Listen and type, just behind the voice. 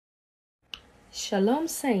Shalom,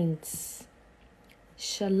 saints.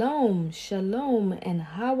 Shalom, shalom, and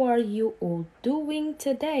how are you all doing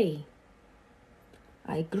today?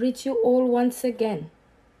 I greet you all once again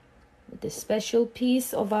with the special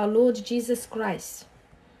peace of our Lord Jesus Christ.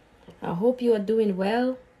 I hope you are doing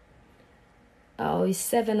well. It's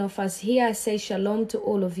 7 of us here. I say shalom to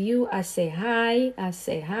all of you. I say hi.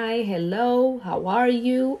 Hello. How are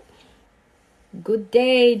you? Good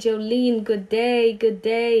day, Jolene. Good day.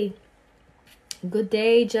 Good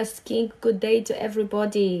day, Just King. Good day to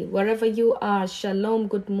everybody. Wherever you are, shalom.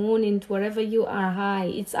 Good morning to wherever you are. Hi.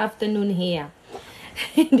 It's afternoon here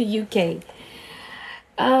in the UK.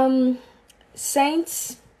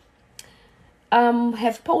 Saints,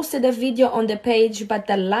 have posted a video on the page, but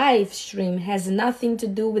the live stream has nothing to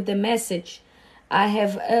do with the message I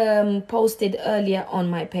have posted earlier on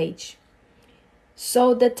my page.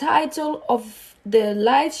 So the title of the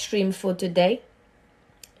live stream for today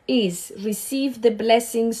is Receive the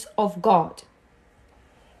Blessings of God.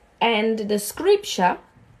 And the scripture,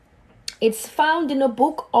 it's found in the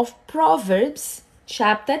book of Proverbs,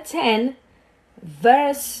 chapter 10,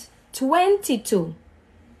 verse 22.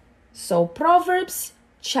 So Proverbs,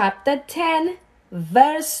 chapter 10,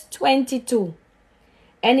 verse 22.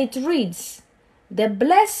 And it reads, "The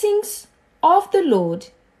blessings of the Lord,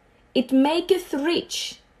 it maketh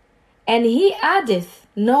rich, and he addeth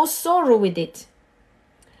no sorrow with it."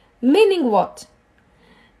 Meaning what?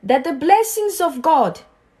 That the blessings of God,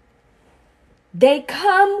 they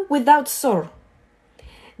come without sorrow.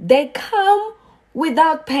 They come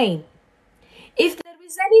without pain. If there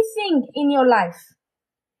is anything in your life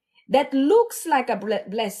that looks like a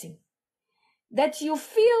blessing, that you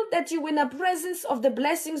feel that you're in the presence of the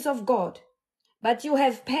blessings of God, but you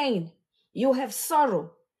have pain, you have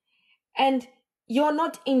sorrow, and you're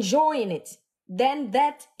not enjoying it, then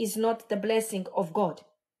that is not the blessing of God.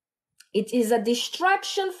 It is a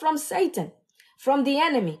distraction from Satan, from the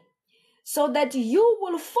enemy, so that you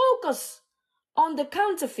will focus on the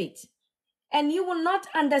counterfeit and you will not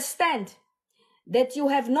understand that you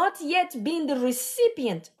have not yet been the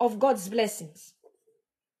recipient of God's blessings.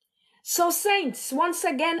 So saints, once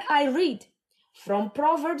again I read from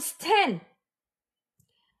Proverbs 10,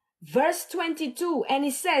 verse 22, and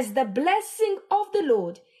it says, "The blessing of the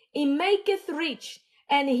Lord, it maketh rich,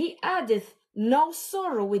 and he addeth no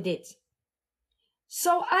sorrow with it."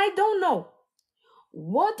 So I don't know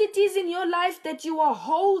what it is in your life that you are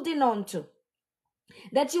holding on to,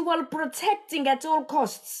 that you are protecting at all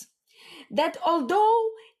costs, that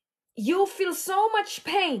although you feel so much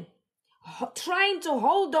pain trying to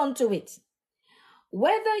hold on to it,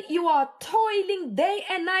 whether you are toiling day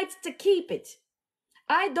and night to keep it,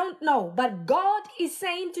 I don't know, but God is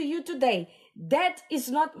saying to you today, that is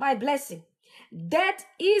not my blessing. That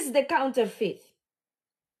is the counterfeit.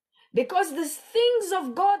 Because the things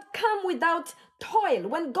of God come without toil.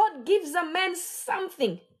 When God gives a man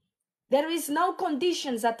something, there is no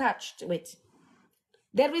conditions attached to it.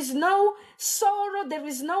 There is no sorrow, there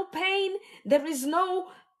is no pain, there is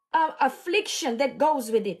no affliction that goes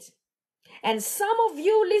with it. And some of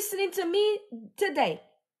you listening to me today,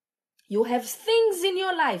 you have things in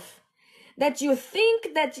your life that you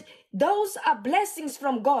think that those are blessings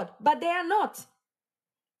from God, but they are not.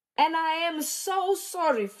 And I am so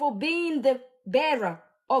sorry for being the bearer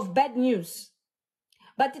of bad news.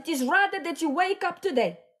 But it is rather that you wake up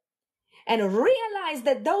today and realize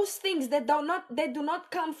that those things that do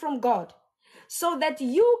not come from God, so that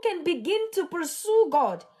you can begin to pursue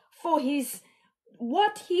God for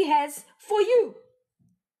what he has for you.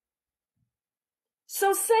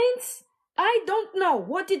 So saints, I don't know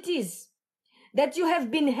what it is that you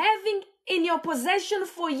have been having in your possession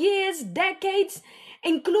for years, decades,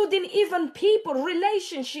 including even people,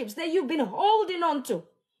 relationships that you've been holding on to.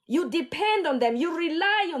 You depend on them, you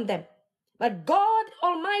rely on them. But God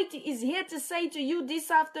Almighty is here to say to you this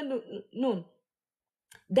afternoon,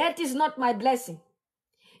 that is not my blessing.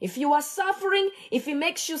 If you are suffering, if it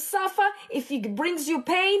makes you suffer, if it brings you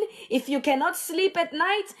pain, if you cannot sleep at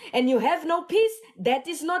night and you have no peace, that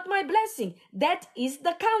is not my blessing. That is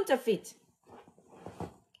the counterfeit.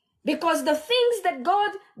 Because the things that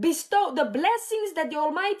God bestows, the blessings that the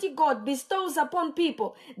Almighty God bestows upon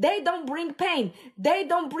people, they don't bring pain. They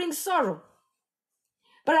don't bring sorrow.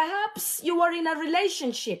 Perhaps you are in a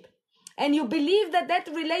relationship and you believe that that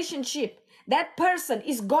relationship, that person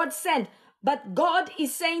is God sent. But God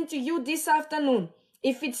is saying to you this afternoon,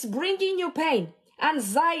 if it's bringing you pain,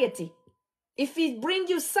 anxiety, if it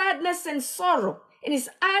brings you sadness and sorrow, and it's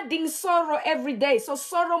adding sorrow every day, so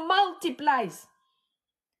sorrow multiplies,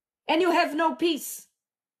 and you have no peace,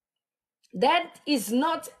 that is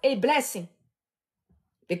not a blessing.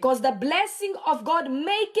 Because the blessing of God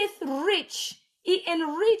maketh rich. He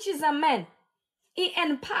enriches a man. He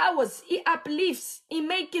empowers, he uplifts, he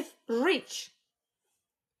maketh rich.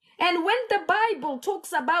 And when the Bible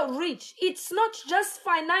talks about rich, it's not just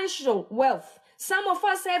financial wealth. Some of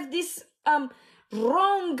us have this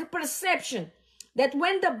wrong perception that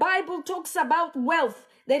when the Bible talks about wealth,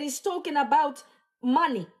 that is talking about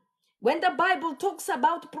money. When the Bible talks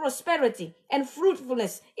about prosperity and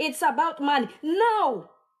fruitfulness, it's about money. No,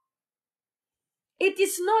 it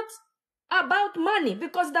is not about money,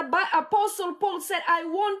 because the Apostle Paul said, I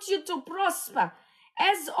want you to prosper,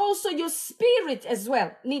 as also your spirit as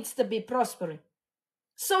well needs to be prospering.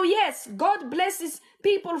 So yes, God blesses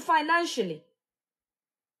people financially.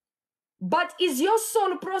 But is your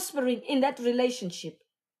soul prospering in that relationship?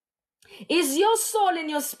 Is your soul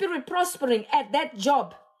and your spirit prospering at that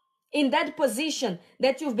job, in that position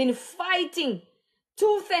that you've been fighting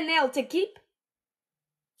tooth and nail to keep?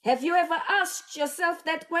 Have you ever asked yourself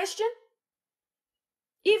that question?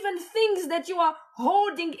 Even things that you are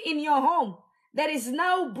holding in your home that is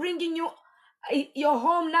now bringing you, your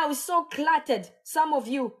home now is so cluttered. Some of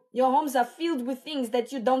you, your homes are filled with things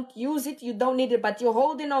that you don't use it, you don't need it, but you're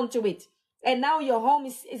holding on to it. And now your home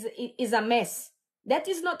is a mess. That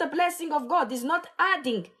is not a blessing of God. It's not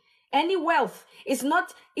adding any wealth.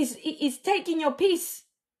 It's taking your peace.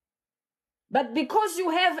 But because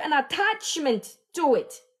you have an attachment to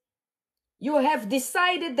it, you have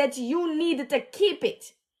decided that you need to keep it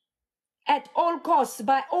at all costs,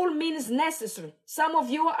 by all means necessary. Some of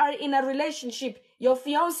you are in a relationship. Your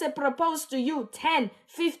fiance proposed to you 10,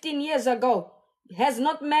 15 years ago, has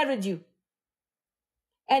not married you.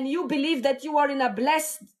 And you believe that you are in a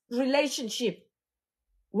blessed relationship.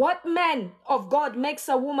 What man of God makes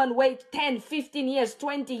a woman wait 10, 15 years,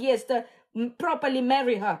 20 years to properly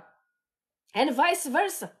marry her? And vice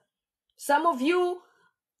versa. Some of you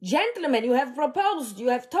gentlemen, you have proposed, you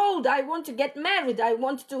have told, I want to get married, I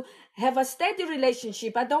want to have a steady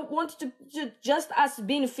relationship, I don't want to just us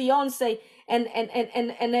being fiance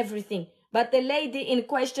and everything. But the lady in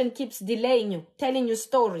question keeps delaying you, telling you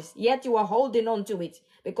stories, yet you are holding on to it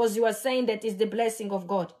because you are saying that is the blessing of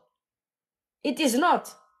God. It is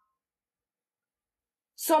not.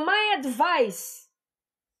 So my advice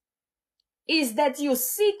is that you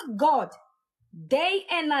seek God day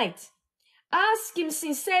and night. Ask him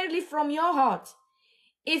sincerely from your heart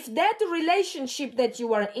if that relationship that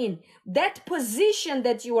you are in, that position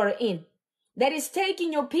that you are in, that is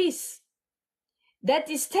taking your peace, that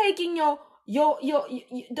is taking so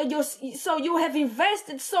you have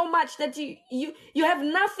invested so much that you have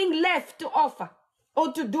nothing left to offer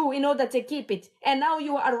or to do in order to keep it. And now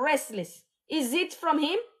you are restless. Is it from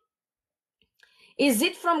him? Is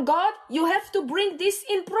it from God? You have to bring this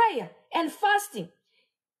in prayer and fasting.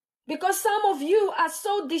 Because some of you are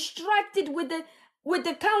so distracted with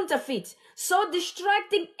the counterfeit, so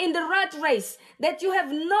distracted in the rat race that you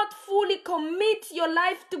have not fully commit your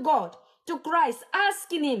life to God, to Christ,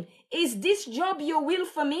 asking him, is this job your will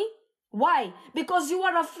for me? Why? Because you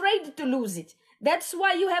are afraid to lose it. That's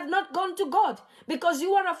why you have not gone to God, because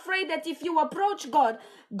you are afraid that if you approach God,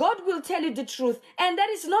 God will tell you the truth, and that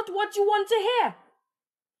is not what you want to hear.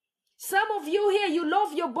 Some of you here, you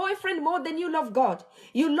love your boyfriend more than you love God.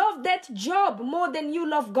 You love that job more than you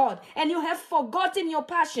love God. And you have forgotten your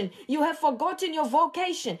passion. You have forgotten your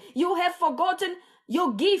vocation. You have forgotten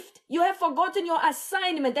your gift. You have forgotten your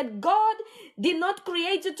assignment, that God did not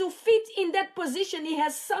create you to fit in that position. He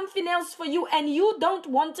has something else for you, and you don't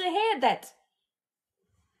want to hear that.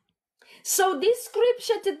 So this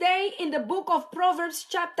scripture today in the book of Proverbs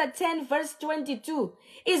chapter 10 verse 22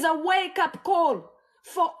 is a wake-up call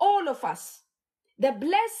for all of us. The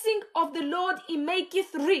blessing of the Lord, he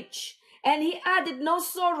maketh rich, and he added no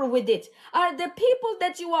sorrow with it. Are the people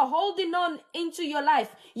that you are holding on into your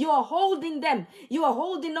life, you are holding them, you are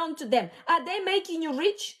holding on to them, are they making you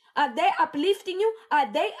rich? Are they uplifting you?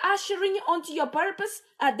 Are they ushering you onto your purpose?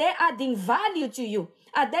 Are they adding value to you?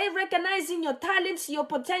 Are they recognizing your talents, your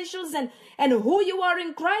potentials, and who you are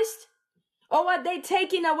in Christ? Or are they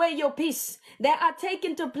taking away your peace? They are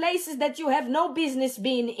taken to places that you have no business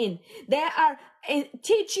being in. They are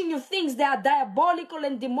teaching you things that are diabolical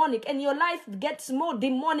and demonic, and your life gets more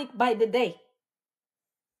demonic by the day.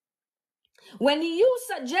 When you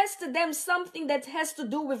suggest to them something that has to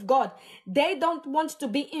do with God, they don't want to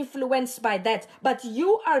be influenced by that, but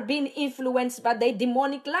you are being influenced by their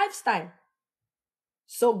demonic lifestyle.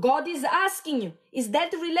 So God is asking you, is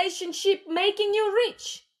that relationship making you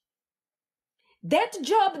rich? That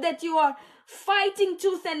job that you are fighting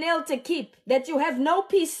tooth and nail to keep, that you have no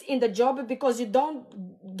peace in the job because you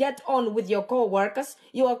don't get on with your co-workers.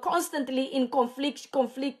 You are constantly in conflict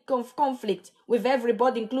with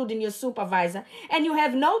everybody, including your supervisor, and you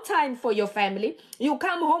have no time for your family. You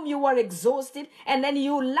come home, you are exhausted, and then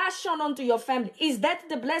you lash onto your family. Is that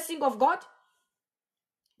the blessing of God?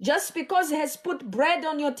 Just because he has put bread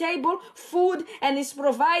on your table, food, and is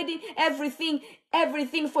providing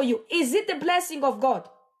everything for you, is it the blessing of God?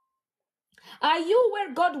 Are you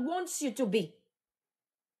where God wants you to be?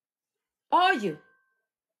 Are you?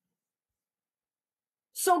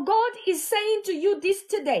 So God is saying to you this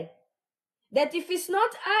today, that if it's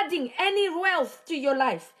not adding any wealth to your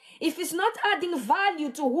life, if it's not adding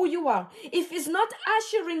value to who you are, if it's not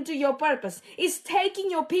ushering to your purpose, it's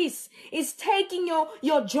taking your peace, it's taking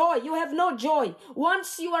your joy. You have no joy.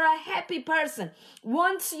 Once you are a happy person,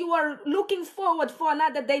 once you are looking forward for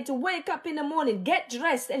another day to wake up in the morning, get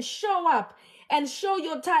dressed and show up and show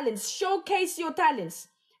your talents, showcase your talents.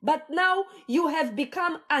 But now you have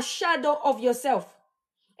become a shadow of yourself.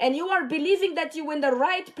 And you are believing that you're in the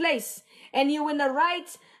right place and you're in the right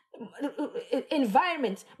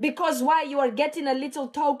environment, because why? You are getting a little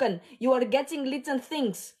token. You are getting little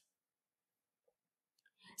things.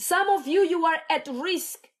 Some of you, you are at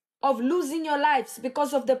risk of losing your lives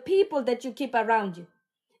because of the people that you keep around you.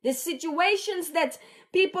 The situations that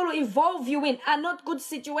people involve you in are not good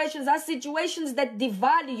situations, are situations that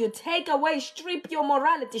devalue you, take away, strip your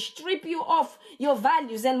morality, strip you of your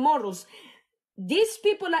values and morals. These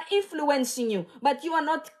people are influencing you, but you are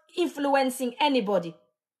not influencing anybody.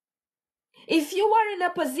 If you are in a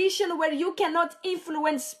position where you cannot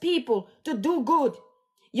influence people to do good,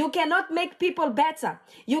 you cannot make people better,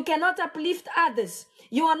 you cannot uplift others,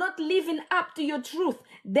 you are not living up to your truth,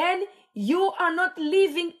 then you are not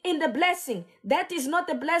living in the blessing. That is not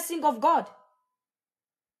the blessing of God.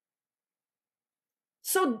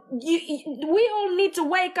 So we all need to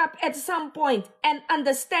wake up at some point and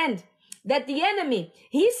understand that the enemy,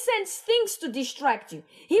 he sends things to distract you.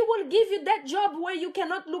 He will give you that job where you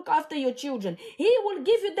cannot look after your children. He will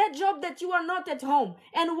give you that job that you are not at home.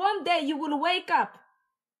 And one day you will wake up.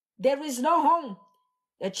 There is no home.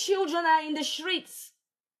 The children are in the streets.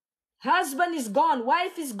 Husband is gone.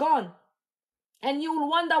 Wife is gone. And you will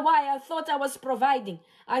wonder why. I thought I was providing.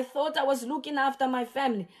 I thought I was looking after my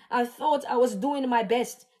family. I thought I was doing my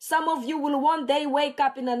best. Some of you will one day wake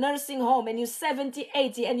up in a nursing home and you're 70,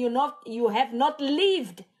 80 and you have not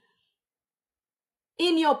lived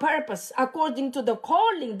in your purpose according to the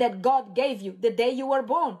calling that God gave you the day you were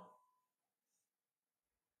born.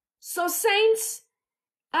 So saints,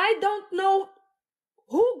 I don't know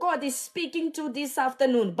who God is speaking to this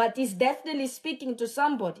afternoon, but he's definitely speaking to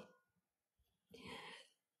somebody.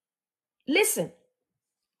 Listen,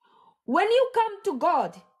 when you come to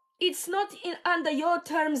God, it's not under your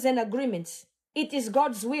terms and agreements. It is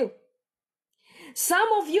God's will. Some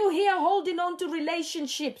of you here holding on to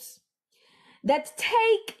relationships that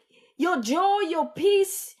take your joy, your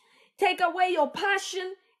peace, take away your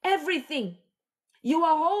passion, everything. You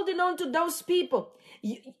are holding on to those people.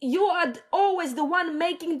 You are always the one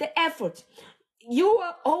making the effort. You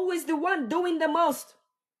are always the one doing the most.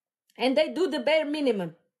 And they do the bare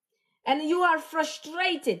minimum. And you are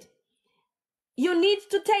frustrated. You need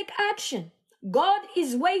to take action. God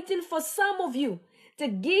is waiting for some of you to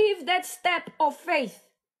give that step of faith.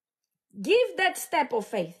 Give that step of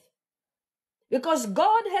faith. Because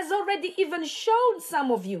God has already even shown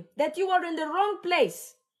some of you that you are in the wrong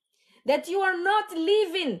place. That you are not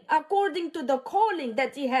living according to the calling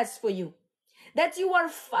that he has for you. That you are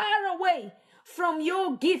far away from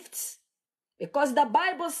your gifts. Because the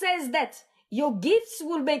Bible says that your gifts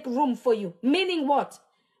will make room for you. Meaning what?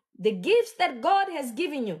 The gifts that God has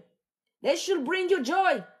given you, they should bring you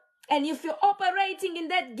joy. And if you're operating in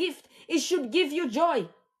that gift, it should give you joy.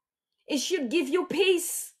 It should give you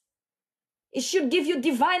peace. It should give you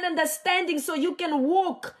divine understanding so you can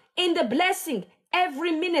walk in the blessing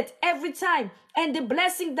every minute, every time. And the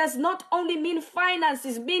blessing does not only mean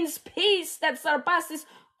finances, it means peace that surpasses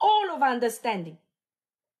all of understanding.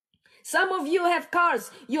 Some of you have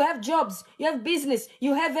cars, you have jobs, you have business,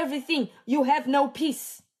 you have everything. You have no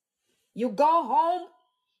peace. You go home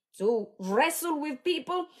to wrestle with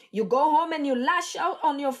people. You go home and you lash out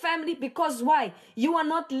on your family because why? You are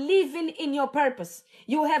not living in your purpose.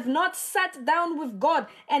 You have not sat down with God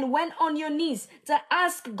and went on your knees to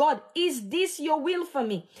ask God, is this your will for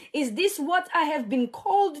me? Is this what I have been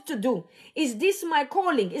called to do? Is this my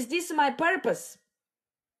calling? Is this my purpose?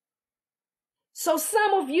 So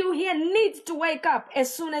some of you here need to wake up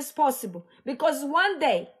as soon as possible, because one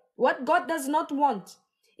day what God does not want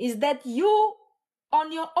is that you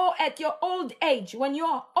at your old age, when you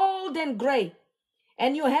are old and gray,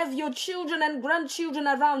 and you have your children and grandchildren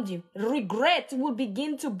around you, regret will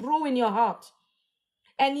begin to brew in your heart.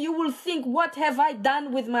 And you will think, what have I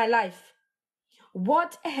done with my life?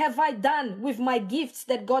 What have I done with my gifts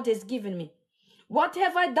that God has given me? What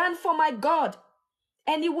have I done for my God?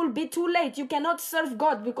 And it will be too late. You cannot serve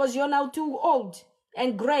God because you're now too old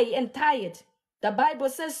and gray and tired. The Bible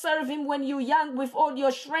says serve him when you're young with all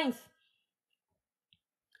your strength.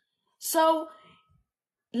 So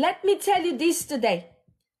let me tell you this today.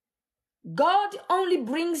 God only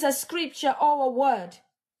brings a scripture or a word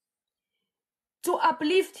to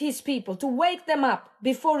uplift his people, to wake them up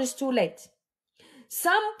before it's too late.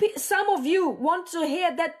 Some of you want to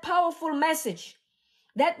hear that powerful message,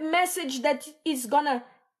 that message that is gonna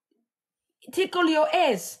tickle your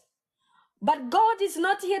ears. But God is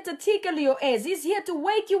not here to tickle your ears. He's here to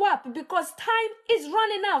wake you up because time is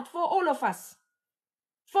running out for all of us.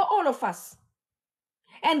 For all of us.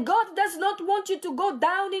 And God does not want you to go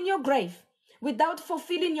down in your grave without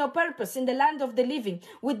fulfilling your purpose in the land of the living,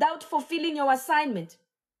 without fulfilling your assignment.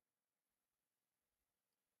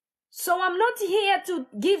 So I'm not here to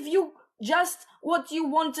give you just what you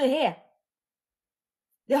want to hear.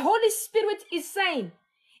 The Holy Spirit is saying,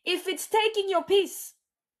 if it's taking your peace,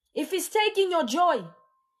 if it's taking your joy,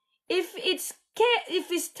 if it's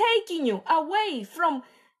taking you away from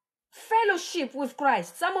fellowship with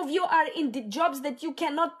Christ. Some of you are in the jobs that you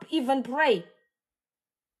cannot even pray.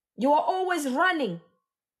 You are always running.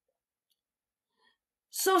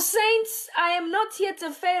 So saints, I am not here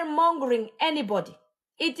to fear-mongering anybody.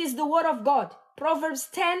 It is the word of God. Proverbs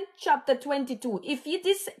 10, chapter 22. If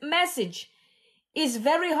this message is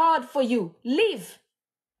very hard for you, leave.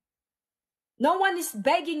 No one is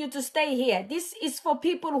begging you to stay here. This is for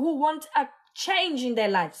people who want a change in their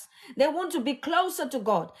lives. They want to be closer to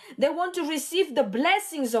God. They want to receive the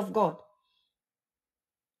blessings of God.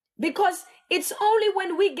 Because it's only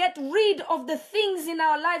when we get rid of the things in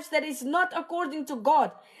our lives that is not according to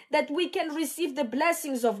God that we can receive the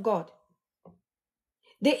blessings of God.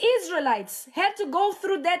 The Israelites had to go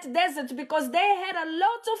through that desert because they had a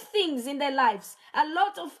lot of things in their lives, a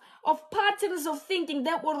lot of patterns of thinking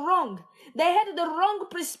that were wrong. They had the wrong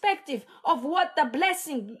perspective of what the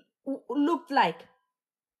blessing looked like.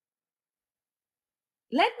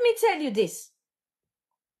 Let me tell you this.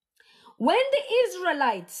 When the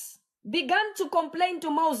Israelites began to complain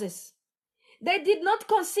to Moses, they did not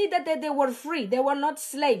consider that they were free. They were not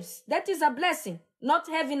slaves. That is a blessing. Not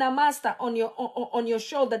having a master on your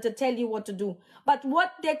shoulder to tell you what to do. But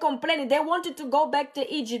what they complained, they wanted to go back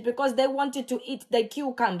to Egypt because they wanted to eat the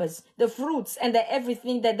cucumbers, the fruits, and the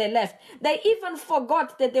everything that they left. They even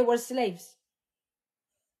forgot that they were slaves.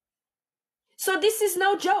 So this is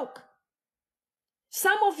no joke.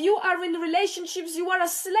 Some of you are in relationships, you are a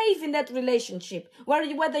slave in that relationship.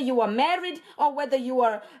 Whether you are married or whether you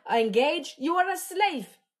are engaged, you are a slave.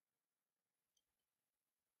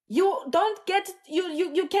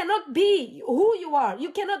 You cannot be who you are.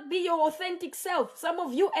 You cannot be your authentic self. Some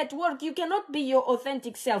of you at work, you cannot be your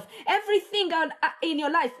authentic self. Everything in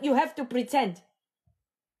your life, you have to pretend.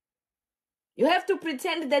 You have to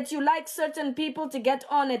pretend that you like certain people to get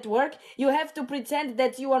on at work. You have to pretend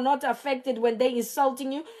that you are not affected when they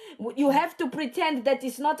insulting you. You have to pretend that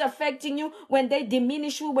it's not affecting you when they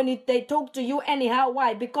diminish you, when they talk to you anyhow.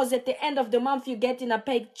 Why? Because at the end of the month, you get in a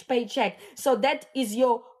paycheck. So that is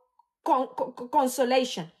your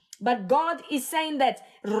consolation. But God is saying that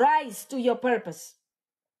rise to your purpose.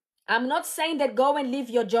 I'm not saying that go and leave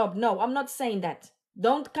your job. No, I'm not saying that.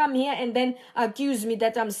 Don't come here and then accuse me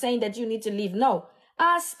that I'm saying that you need to leave. No,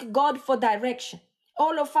 ask God for direction.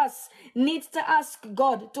 All of us need to ask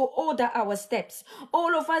God to order our steps.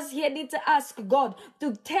 All of us here need to ask God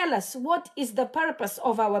to tell us what is the purpose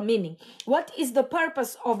of our meaning. What is the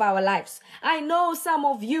purpose of our lives? I know some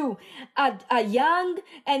of you are young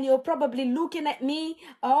and you're probably looking at me.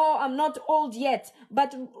 Oh, I'm not old yet.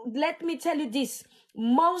 But let me tell you this.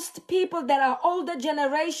 Most people that are older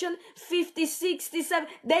generation, 50, 60,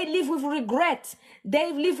 70, they live with regret.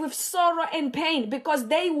 They live with sorrow and pain because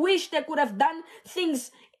they wish they could have done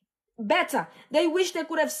things better. They wish they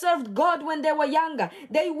could have served God when they were younger.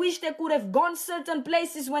 They wish they could have gone certain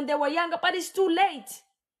places when they were younger, but it's too late.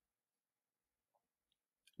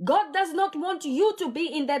 God does not want you to be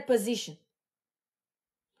in that position.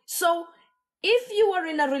 So if you are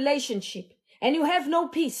in a relationship and you have no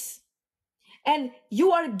peace, and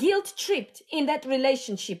you are guilt-tripped in that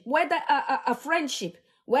relationship, whether a friendship,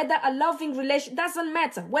 whether a loving relation, doesn't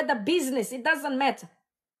matter. Whether business, it doesn't matter.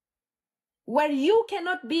 Where you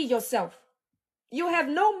cannot be yourself. You have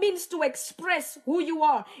no means to express who you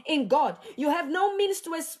are in God. You have no means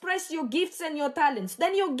to express your gifts and your talents.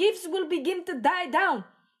 Then your gifts will begin to die down.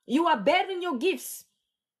 You are bearing your gifts.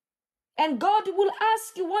 And God will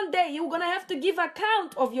ask you one day, you're going to have to give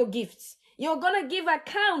account of your gifts. You're going to give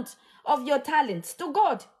account of your talents to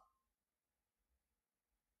God.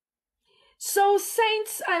 So,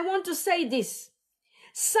 saints, I want to say this.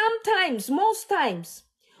 Sometimes, most times,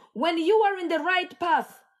 when you are in the right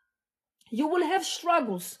path, you will have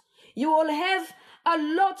struggles. You will have a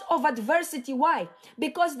lot of adversity. Why?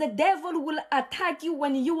 Because the devil will attack you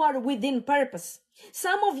when you are within purpose.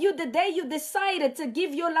 Some of you, the day you decided to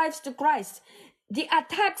give your lives to Christ, the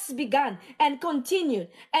attacks began and continued.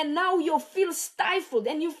 And now you feel stifled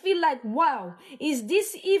and you feel like, wow, is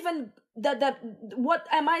this even what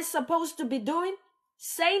am I supposed to be doing?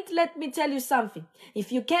 Saint, let me tell you something.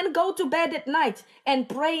 If you can go to bed at night and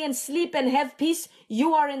pray and sleep and have peace,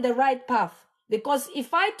 you are in the right path. Because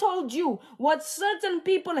if I told you what certain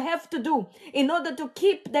people have to do in order to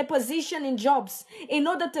keep their position in jobs, in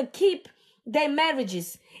order to keep their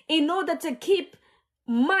marriages, in order to keep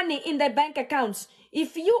money in their bank accounts,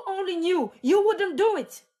 if you only knew, you wouldn't do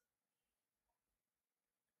it.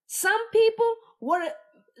 Some people were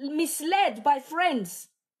misled by friends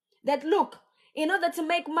that, look, in order to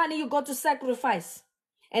make money, you got to sacrifice.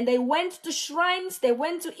 And they went to shrines, they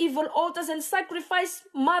went to evil altars and sacrificed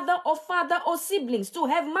mother or father or siblings to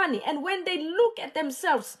have money. And when they look at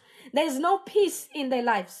themselves, there is no peace in their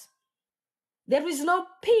lives. There is no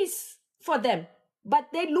peace for them, but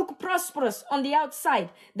they look prosperous on the outside.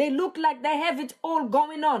 They look like they have it all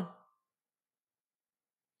going on.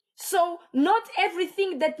 So not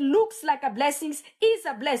everything that looks like a blessing is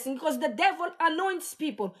a blessing, because the devil anoints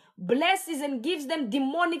people, blesses and gives them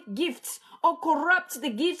demonic gifts or corrupts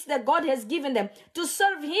the gifts that God has given them to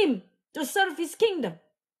serve him, to serve his kingdom.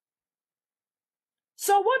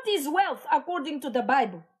 So what is wealth according to the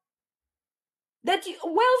Bible?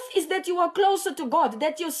 Wealth is that you are closer to God,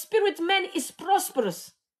 that your spirit man is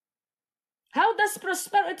prosperous. How does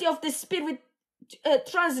prosperity of the spirit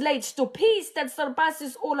translates to peace that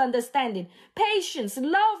surpasses all understanding, patience,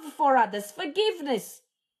 love for others, forgiveness.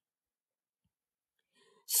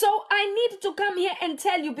 So I need to come here and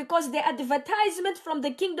tell you, because the advertisement from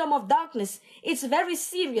the kingdom of darkness is very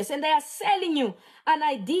serious, and they are selling you an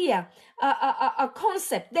idea, a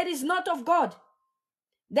concept that is not of God.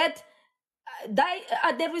 That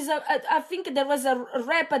I think there was a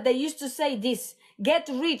rapper that used to say this: get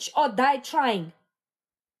rich or die trying.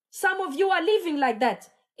 Some of you are living like that.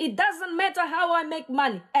 It doesn't matter how I make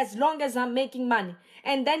money, as long as I'm making money.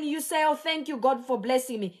 And then you say, oh, thank you, God, for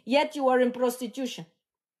blessing me. Yet you are in prostitution.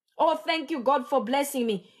 Oh, thank you, God, for blessing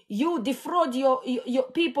me. You defraud your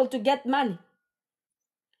people to get money.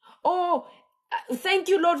 Oh, thank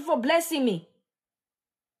you, Lord, for blessing me.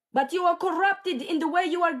 But you are corrupted in the way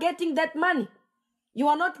you are getting that money. You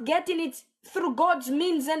are not getting it through God's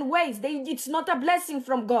means and ways. It's not a blessing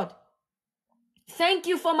from God. Thank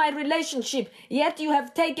you for my relationship, yet you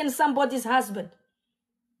have taken somebody's husband.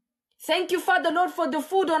 Thank you, Father Lord, for the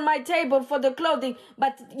food on my table, for the clothing,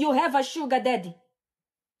 but you have a sugar daddy.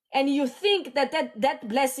 And you think that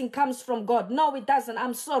blessing comes from God. No, it doesn't.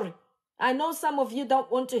 I'm sorry. I know some of you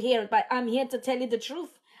don't want to hear it, but I'm here to tell you the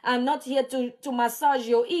truth. I'm not here to massage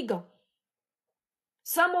your ego.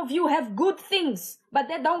 Some of you have good things, but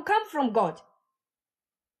they don't come from God.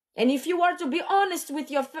 And if you are to be honest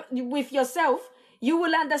with yourself, you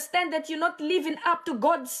will understand that you're not living up to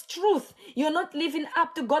God's truth. You're not living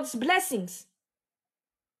up to God's blessings.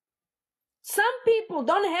 Some people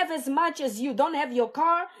don't have as much as you. Don't have your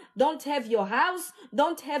car, don't have your house,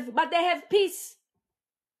 but they have peace.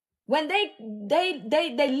 When they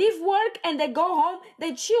leave work and they go home,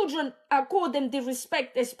 their children accord them the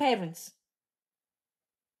respect as parents.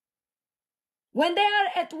 When they are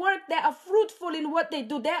at work, they are fruitful in what they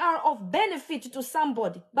do. They are of benefit to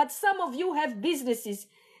somebody. But some of you have businesses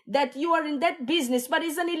that you are in that business, but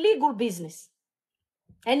it's an illegal business.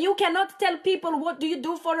 And you cannot tell people what do you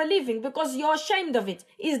do for a living because you're ashamed of it.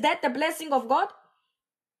 Is that the blessing of God?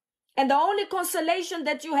 And the only consolation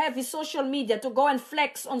that you have is social media, to go and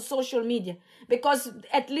flex on social media, because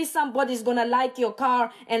at least somebody's going to like your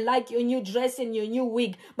car and like your new dress and your new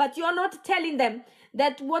wig. But you're not telling them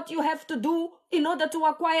that what you have to do in order to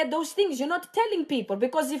acquire those things. You're not telling people,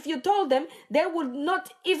 because if you told them, they would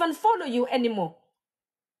not even follow you anymore.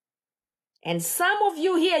 And some of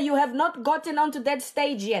you here, you have not gotten onto that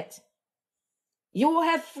stage yet. You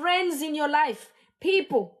have friends in your life,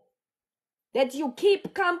 people that you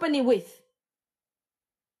keep company with,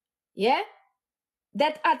 yeah,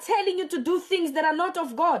 that are telling you to do things that are not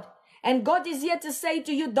of God. And God is here to say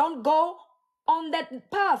to you, don't go on that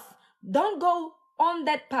path. Don't go on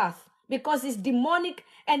that path because it's demonic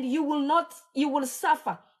and you will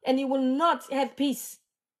suffer and you will not have peace.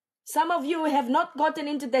 Some of you have not gotten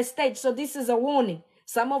into that stage, so this is a warning.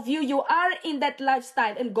 Some of you, you are in that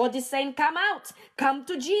lifestyle and God is saying, come out, come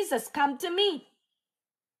to Jesus, come to me.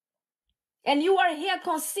 And you are here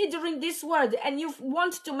considering this word and you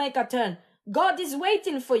want to make a turn. God is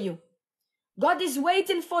waiting for you. God is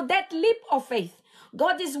waiting for that leap of faith.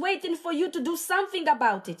 God is waiting for you to do something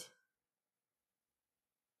about it.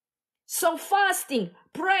 So fasting,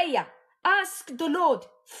 prayer, ask the Lord,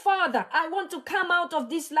 Father, I want to come out of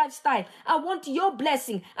this lifestyle. I want your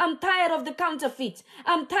blessing. I'm tired of the counterfeit.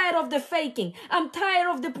 I'm tired of the faking. I'm tired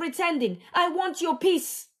of the pretending. I want your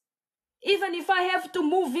peace. Even if I have to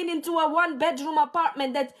move into a 1-bedroom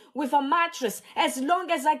apartment that with a mattress, as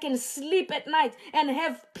long as I can sleep at night and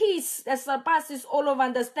have peace that surpasses all of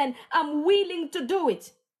understanding, I'm willing to do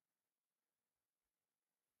it.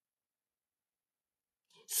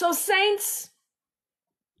 So saints,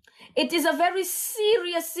 it is a very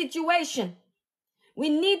serious situation. We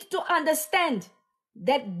need to understand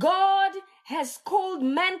that God has called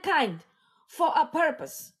mankind for a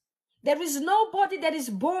purpose. There is nobody that is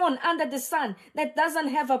born under the sun that doesn't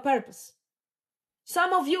have a purpose.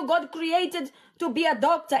 Some of you, God created to be a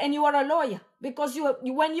doctor and you are a lawyer because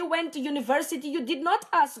when you went to university, you did not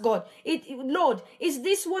ask God, Lord, is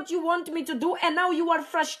this what you want me to do? And now you are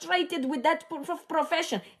frustrated with that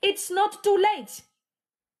profession. It's not too late.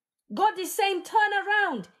 God is saying, turn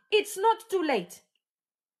around. It's not too late.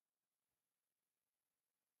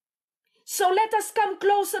 So let us come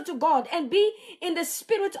closer to God and be in the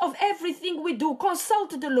spirit of everything we do.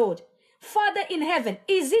 Consult the Lord. Father in heaven,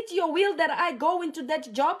 is it your will that I go into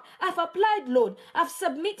that job? I've applied, Lord. I've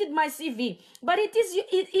submitted my CV. But if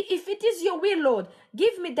it is your will, Lord,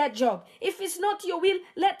 give me that job. If it's not your will,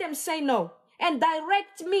 let them say no. And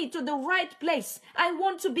direct me to the right place. I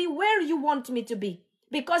want to be where you want me to be.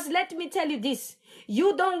 Because let me tell you this.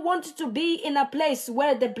 You don't want to be in a place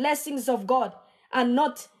where the blessings of God are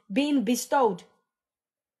not being bestowed.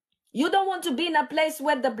 You don't want to be in a place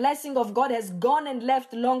where the blessing of God has gone and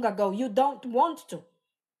left long ago. You don't want to.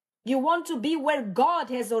 You want to be where God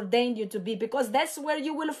has ordained you to be because that's where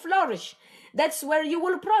you will flourish. That's where you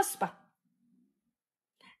will prosper.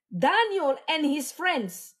 Daniel and his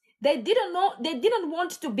friends, they didn't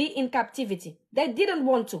want to be in captivity. They didn't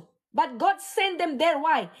want to. But God sent them there.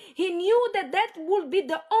 Why? He knew that that would be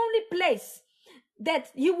the only place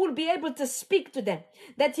that you will be able to speak to them,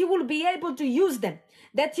 that you will be able to use them,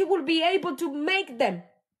 that you will be able to make them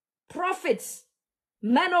prophets,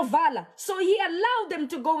 men of valor. So he allowed them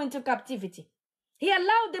to go into captivity. He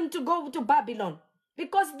allowed them to go to Babylon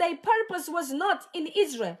because their purpose was not in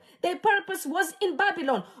Israel. Their purpose was in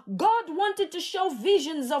Babylon. God wanted to show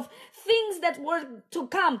visions of things that were to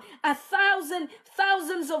come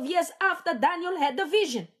thousands of years after Daniel had the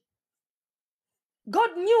vision.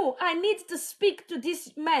 God knew I need to speak to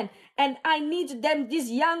this man and I need this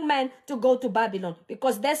young man to go to Babylon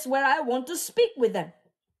because that's where I want to speak with them.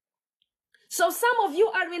 So some of you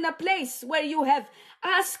are in a place where you have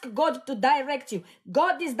asked God to direct you.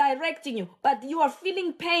 God is directing you, but you are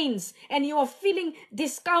feeling pains and you are feeling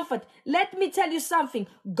discomfort. Let me tell you something.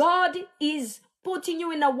 God is putting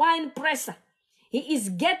you in a wine presser. He is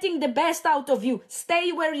getting the best out of you.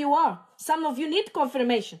 Stay where you are. Some of you need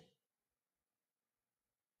confirmation.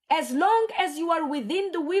 As long as you are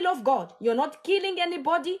within the will of God, you're not killing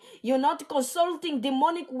anybody, you're not consulting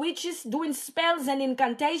demonic witches, doing spells and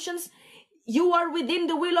incantations, you are within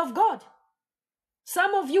the will of God.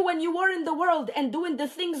 Some of you, when you were in the world and doing the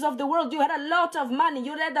things of the world, you had a lot of money,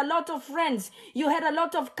 you had a lot of friends, you had a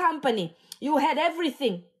lot of company, you had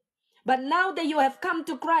everything. But now that you have come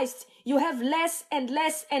to Christ, you have less and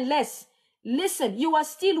less and less. Listen, you are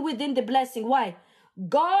still within the blessing. Why?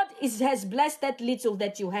 God has blessed that little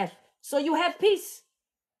that you have. So you have peace.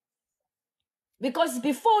 Because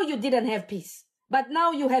before you didn't have peace. But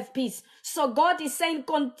now you have peace. So God is saying,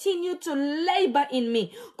 continue to labor in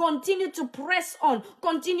me. Continue to press on.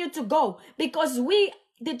 Continue to go. Because we,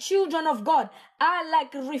 the children of God, are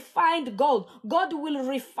like refined gold. God will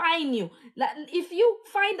refine you. If you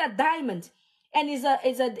find a diamond and is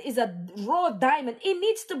a raw diamond, it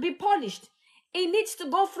needs to be polished. It needs to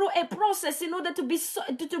go through a process in order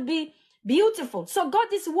to be beautiful. So God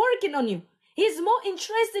is working on you. He's more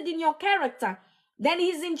interested in your character than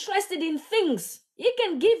he's interested in things.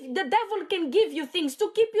 The devil can give you things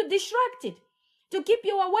to keep you distracted, to keep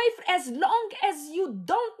you away as long as you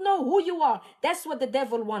don't know who you are. That's what the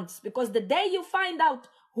devil wants. Because the day you find out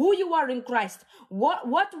who you are in Christ. What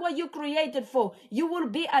were you created for? You will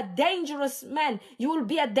be a dangerous man. You will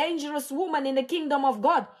be a dangerous woman in the kingdom of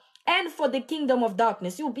God and for the kingdom of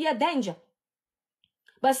darkness. You'll be a danger.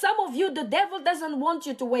 But some of you, the devil doesn't want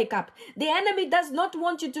you to wake up. The enemy does not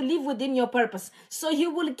want you to live within your purpose. So he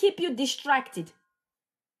will keep you distracted.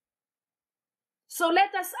 So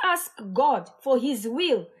let us ask God for his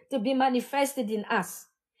will to be manifested in us.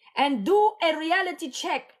 And do a reality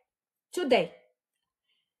check today.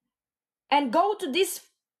 And go to this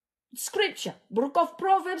scripture, book of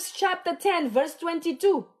Proverbs chapter 10, verse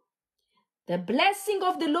 22. The blessing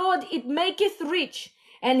of the Lord, it maketh rich,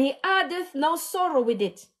 and he addeth no sorrow with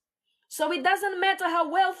it. So it doesn't matter how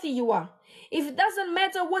wealthy you are. It doesn't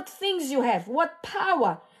matter what things you have, what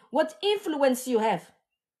power, what influence you have.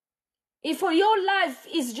 If for your life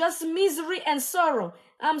is just misery and sorrow,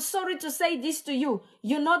 I'm sorry to say this to you,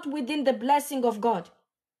 you're not within the blessing of God.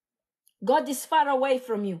 God is far away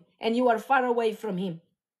from you, and you are far away from him.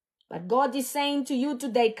 But God is saying to you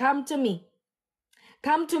today, come to me.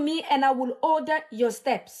 Come to me and I will order your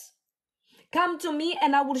steps. Come to me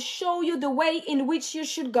and I will show you the way in which you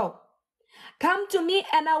should go. Come to me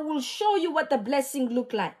and I will show you what the blessing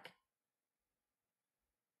look like.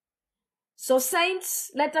 So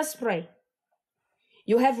saints, let us pray.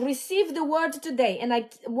 You have received the word today, and I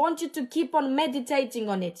want you to keep on meditating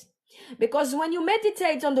on it. Because when you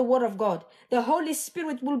meditate on the word of God, the Holy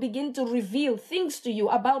Spirit will begin to reveal things to you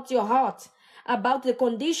about your heart, about the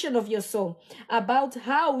condition of your soul, about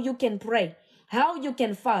how you can pray, how you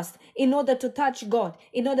can fast in order to touch God,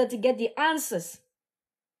 in order to get the answers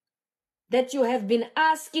that you have been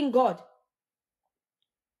asking God.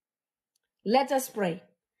 Let us pray.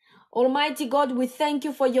 Almighty God, we thank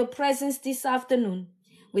you for your presence this afternoon.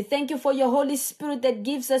 We thank you for your Holy Spirit that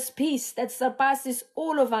gives us peace that surpasses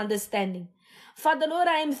all of understanding. Father, Lord,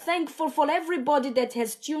 I am thankful for everybody that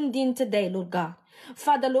has tuned in today, Lord God.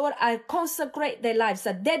 Father, Lord, I consecrate their lives.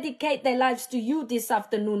 I dedicate their lives to you this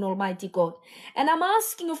afternoon, Almighty God. And I'm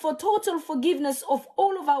asking you for total forgiveness of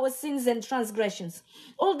all of our sins and transgressions.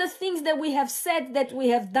 All the things that we have said, that we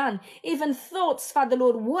have done, even thoughts, Father,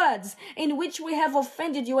 Lord, words in which we have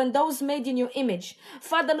offended you and those made in your image.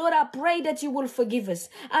 Father, Lord, I pray that you will forgive us.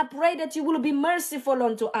 I pray that you will be merciful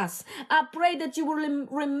unto us. I pray that you will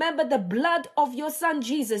remember the blood of your Son,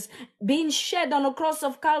 Jesus, being shed on the cross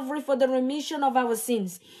of Calvary for the remission of our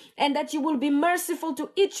sins, and that you will be merciful to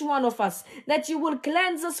each one of us, that you will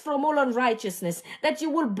cleanse us from all unrighteousness, that you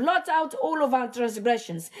will blot out all of our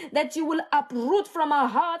transgressions, that you will uproot from our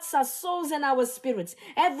hearts, our souls, and our spirits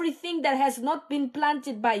everything that has not been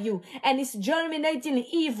planted by you and is germinating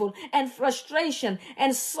evil and frustration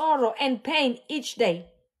and sorrow and pain each day.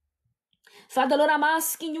 Father, Lord, I'm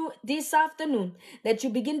asking you this afternoon that you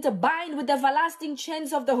begin to bind with the everlasting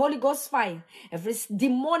chains of the Holy Ghost fire every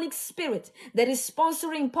demonic spirit that is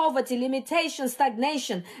sponsoring poverty, limitation,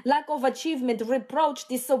 stagnation, lack of achievement, reproach,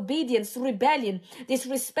 disobedience, rebellion,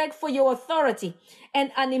 disrespect for your authority,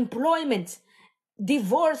 and unemployment,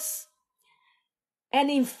 divorce,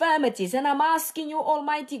 and infirmities. And I'm asking you,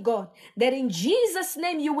 Almighty God, that in Jesus'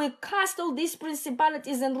 name you will cast all these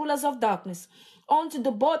principalities and rulers of darkness onto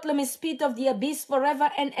the bottomless pit of the abyss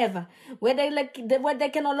forever and ever, where they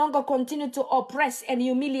can no longer continue to oppress and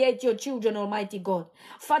humiliate your children, Almighty God.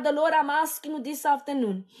 Father, Lord, I'm asking you this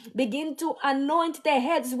afternoon, begin to anoint their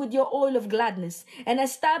heads with your oil of gladness and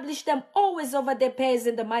establish them always over their pairs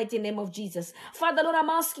in the mighty name of Jesus. Father, Lord, I'm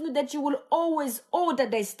asking you that you will always order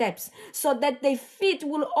their steps so that their feet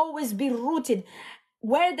will always be rooted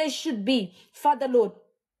where they should be. Father, Lord,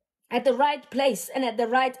 at the right place and at the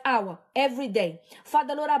right hour every day.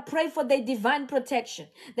 Father, Lord, I pray for their divine protection.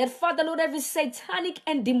 That, Father, Lord, every satanic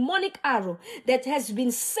and demonic arrow that has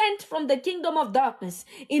been sent from the kingdom of darkness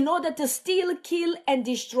in order to steal, kill, and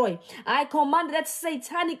destroy, I command that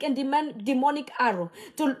satanic and demonic arrow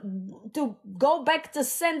to go back to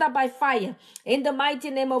sender by fire in the mighty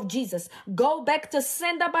name of Jesus. Go back to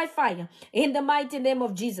sender by fire in the mighty name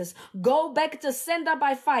of Jesus. Go back to sender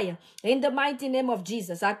by fire in the mighty name of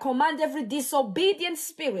Jesus. I command every disobedient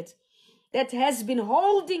spirit that has been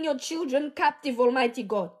holding your children captive, Almighty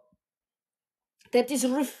God, that is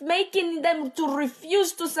making them to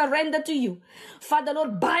refuse to surrender to you. Father,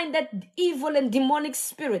 Lord, bind that evil and demonic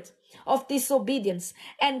spirit of disobedience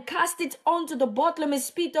and cast it onto the bottomless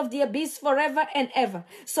pit of the abyss forever and ever,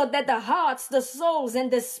 so that the hearts, the souls,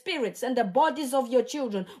 and the spirits and the bodies of your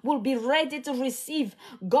children will be ready to receive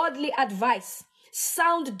godly advice,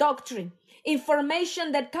 sound doctrine,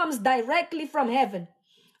 information that comes directly from heaven.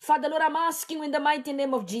 Father Lord, I'm asking you in the mighty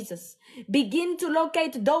name of Jesus, begin to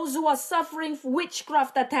locate those who are suffering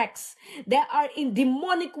witchcraft attacks. They are in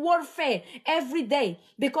demonic warfare every day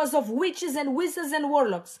because of witches and wizards and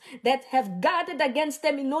warlocks that have gathered against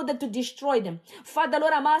them in order to destroy them. Father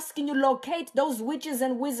Lord, I'm asking you, locate those witches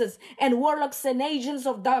and wizards and warlocks and agents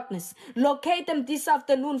of darkness. Locate them this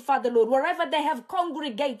afternoon, Father Lord, wherever they have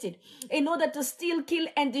congregated in order to steal, kill,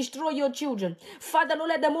 and destroy your children. Father Lord,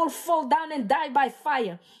 let them all fall down and die by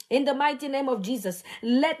fire. In the mighty name of Jesus,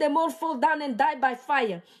 let them all fall down and die by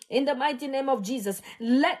fire. In the mighty name of Jesus,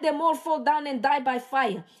 let them all fall down and die by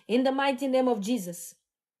fire. In the mighty name of Jesus.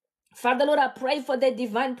 Father Lord, I pray for their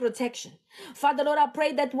divine protection. Father Lord, I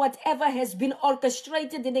pray that whatever has been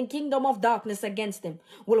orchestrated in the kingdom of darkness against them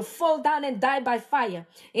will fall down and die by fire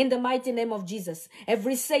in the mighty name of Jesus.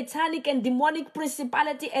 Every satanic and demonic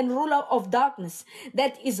principality and ruler of darkness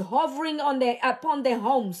that is hovering upon their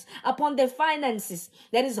homes, upon their finances,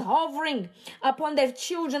 that is hovering upon their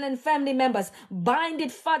children and family members, bind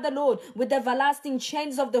it, Father Lord, with the everlasting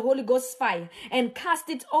chains of the Holy Ghost fire and cast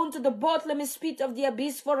it onto the bottomless pit of the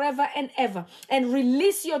abyss forever and ever, and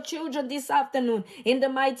release your children this afternoon in the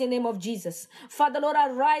mighty name of Jesus. Father Lord,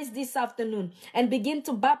 arise this afternoon and begin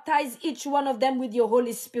to baptize each one of them with your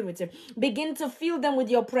Holy Spirit. Begin to fill them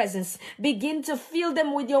with your presence. Begin to fill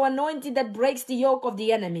them with your anointing that breaks the yoke of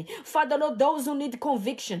the enemy. Father Lord, those who need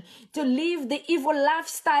conviction to leave the evil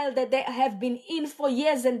lifestyle that they have been in for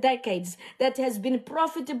years and decades, that has been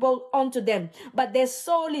profitable unto them, but their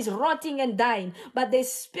soul is rotting and dying, but their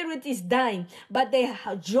spirit is dying, but their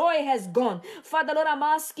joy has gone. Father Lord, I'm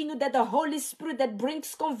asking you that the Holy Spirit that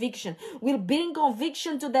brings conviction will bring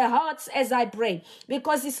conviction to their hearts as I pray,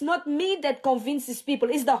 because it's not me that convinces people,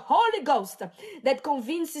 it's the Holy Ghost that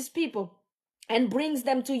convinces people and brings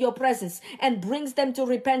them to your presence and brings them to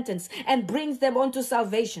repentance and brings them unto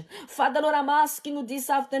salvation. Father Lord, I'm asking you this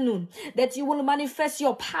afternoon that you will manifest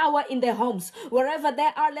your power in their homes. Wherever they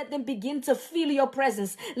are, let them begin to feel your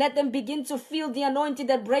presence. Let them begin to feel the anointing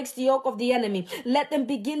that breaks the yoke of the enemy. Let them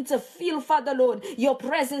begin to feel, Father Lord, your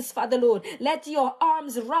presence, Father Lord. Let your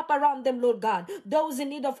arms wrap around them, Lord God. Those in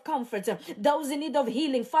need of comfort, those in need of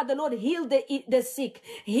healing, Father Lord, heal the sick.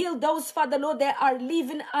 Heal those, Father Lord, that are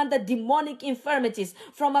living under demonic infirmities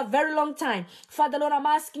from a very long time. Father Lord, I'm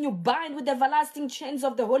asking you, bind with the everlasting chains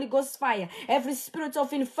of the Holy Ghost fire every spirit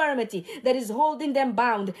of infirmity that is holding them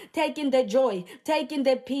bound, taking their joy, taking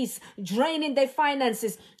their peace, draining their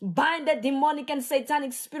finances. Bind that demonic and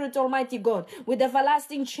satanic spirit, Almighty God, with the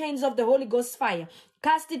everlasting chains of the Holy Ghost fire.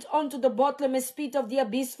 Cast it onto the bottomless pit of the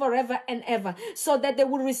abyss forever and ever, so that they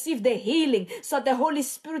will receive the healing, so the Holy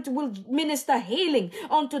Spirit will minister healing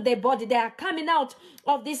onto their body. They are coming out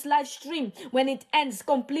of this live stream when it ends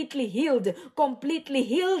completely healed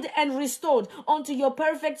and restored unto your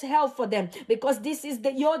perfect health for them, because this is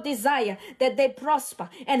your desire, that they prosper,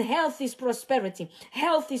 and health is prosperity.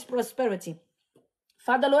 Health is prosperity.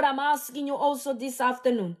 Father Lord, I'm asking you also this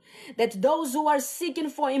afternoon that those who are seeking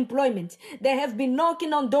for employment, they have been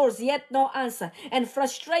knocking on doors, yet no answer, and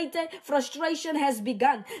frustration has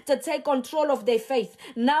begun to take control of their faith.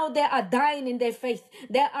 Now they are dying in their faith.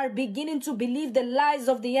 They are beginning to believe the lies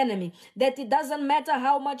of the enemy, that it doesn't matter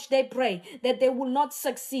how much they pray, that they will not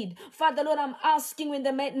succeed. Father Lord, I'm asking you in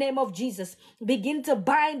the name of Jesus, begin to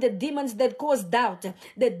bind the demons that cause doubt,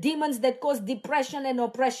 the demons that cause depression and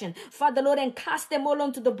oppression, Father Lord, and cast them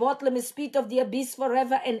onto the bottomless pit of the abyss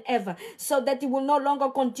forever and ever, so that it will no longer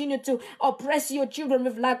continue to oppress your children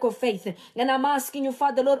with lack of faith. And I'm asking you,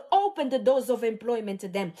 Father Lord, open the doors of employment to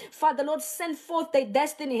them. Father Lord, send forth their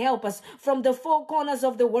destiny helpers from the four corners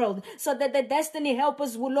of the world, so that the destiny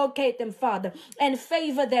helpers will locate them, Father, and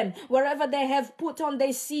favor them wherever they have put on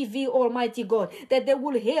their CV, Almighty God, that they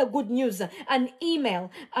will hear good news, an email,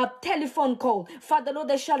 a telephone call. Father Lord,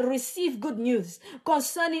 they shall receive good news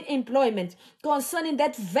concerning employment, concerning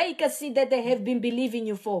that vacancy that they have been believing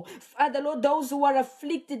you for. Father Lord, those who are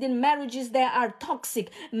afflicted in marriages that are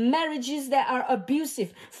toxic, marriages that are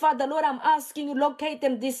abusive, Father Lord, I'm asking you, locate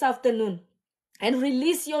them this afternoon and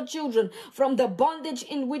release your children from the bondage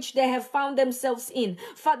in which they have found themselves in.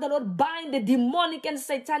 Father Lord, bind the demonic and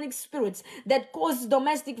satanic spirits that cause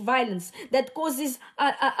domestic violence, that causes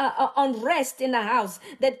unrest in the house,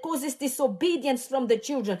 that causes disobedience from the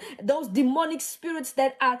children. Those demonic spirits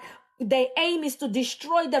that are their aim is to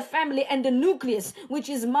destroy the family and the nucleus, which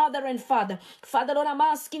is mother and father. Father Lord, I'm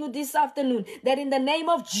asking you this afternoon that in the name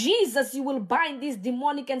of Jesus, you will bind these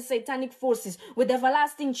demonic and satanic forces with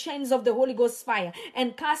everlasting chains of the Holy Ghost fire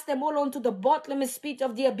and cast them all onto the bottomless pit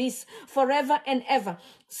of the abyss forever and ever,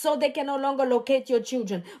 so they can no longer locate your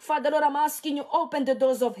children. Father Lord, I'm asking you, open the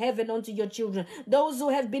doors of heaven unto your children. Those who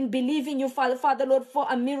have been believing you, Father Lord, for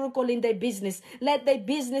a miracle in their business, let their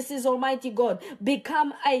businesses, Almighty God,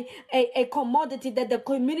 become a commodity that the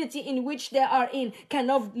community in which they are in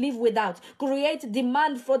cannot live without. Create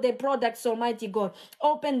demand for their products, Almighty God.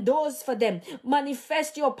 Open doors for them.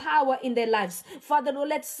 Manifest your power in their lives. Father Lord,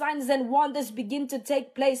 let signs and wonders begin to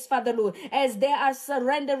take place, Father Lord, as they are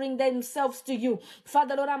surrendering themselves to you.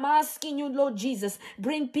 Father Lord, I'm asking you, Lord Jesus,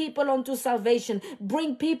 bring people unto salvation.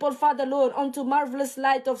 Bring people, Father Lord, unto marvelous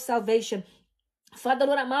light of salvation. Father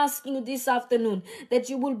Lord, I'm asking you this afternoon that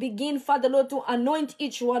you will begin, Father Lord, to anoint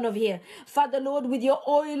each one of here, Father Lord, with your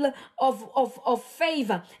oil of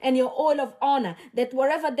favor and your oil of honor, that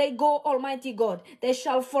wherever they go, Almighty God, they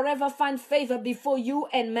shall forever find favor before you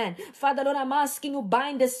and man. Father Lord, I'm asking you,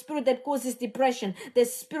 bind the spirit that causes depression, the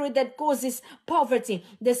spirit that causes poverty,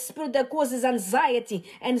 the spirit that causes anxiety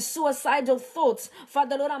and suicidal thoughts.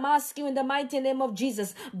 Father Lord, I'm asking you in the mighty name of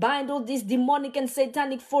Jesus, bind all these demonic and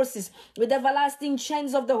satanic forces with everlasting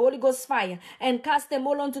chains of the Holy Ghost fire and cast them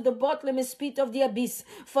all onto the bottomless pit of the abyss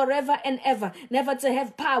forever and ever, never to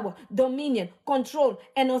have power, dominion, control,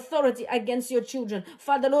 and authority against your children.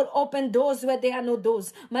 Father Lord, open doors where there are no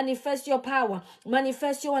doors. Manifest your power,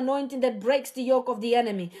 manifest your anointing that breaks the yoke of the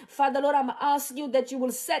enemy. Father Lord, I'm asking you that you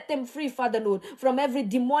will set them free, Father Lord, from every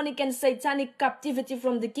demonic and satanic captivity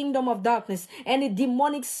from the kingdom of darkness. Any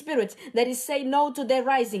demonic spirit that is saying no to their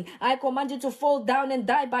rising, I command you to fall down and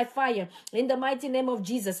die by fire in the mighty name of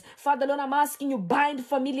Jesus. Father Lord, I'm asking you, bind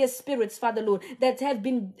familiar spirits, Father Lord, that have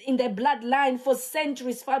been in their bloodline for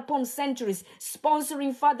centuries, upon centuries,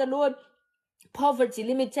 sponsoring, Father Lord, poverty,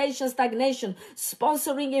 limitation, stagnation,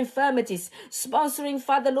 sponsoring infirmities, sponsoring,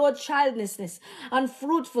 Father Lord, childlessness,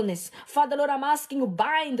 unfruitfulness. Father Lord, I'm asking you,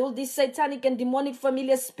 bind all these satanic and demonic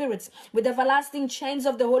familiar spirits with everlasting chains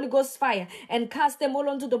of the Holy Ghost fire and cast them all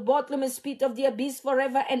onto the bottomless pit of the abyss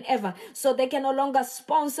forever and ever, so they can no longer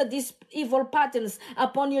sponsor these evil patterns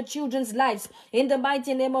upon your children's lives. In the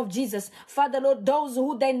mighty name of Jesus, Father Lord, those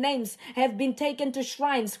who their names have been taken to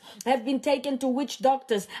shrines, have been taken to witch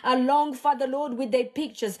doctors, along, Father Lord, with their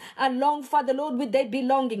pictures, along, Father Lord, with their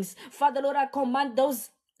belongings. Father Lord, I command those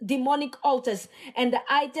demonic altars and the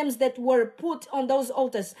items that were put on those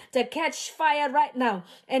altars to catch fire right now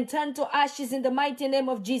and turn to ashes in the mighty name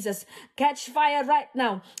of Jesus. Catch fire right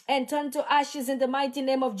now and turn to ashes in the mighty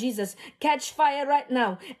name of Jesus. Catch fire right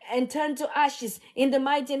now and turn to ashes in the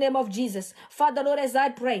mighty name of Jesus. Father Lord, as I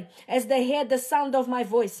pray, as they hear the sound of my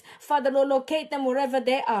voice, Father Lord, locate them wherever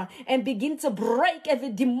they are and begin to break every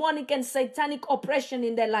demonic and satanic oppression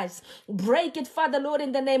in their lives. Break it, Father Lord,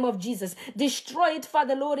 in the name of Jesus. Destroy it,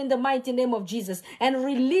 Father Lord, in the mighty name of Jesus, and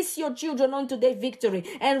release your children onto their victory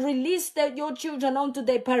and release your children onto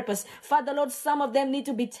their purpose. Father Lord, some of them need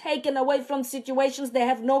to be taken away from situations they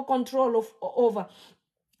have no control over.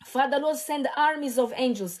 Father Lord, send armies of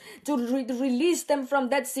angels to release them from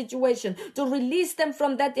that situation, to release them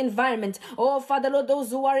from that environment. Oh, Father Lord, those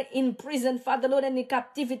who are in prison, Father Lord, and in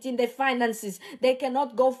captivity in their finances, they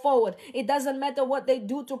cannot go forward. It doesn't matter what they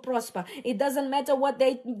do to prosper. It doesn't matter what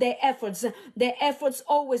their efforts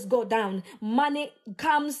always go down. Money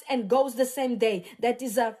comes and goes the same day. That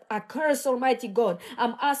is a curse, Almighty God.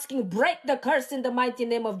 I'm asking, break the curse in the mighty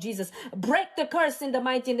name of Jesus. Break the curse in the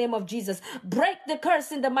mighty name of Jesus. Break the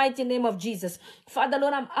curse in the mighty name of Jesus. Father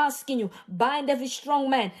Lord, I'm asking you, bind every strong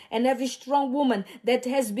man and every strong woman that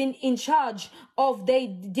has been in charge of their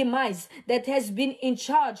demise, that has been in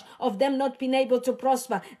charge of them not being able to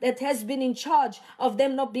prosper, that has been in charge of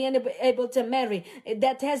them not being able to marry,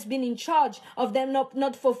 that has been in charge of them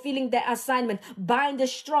not fulfilling their assignment. Bind the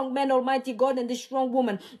strong man, Almighty God, and the strong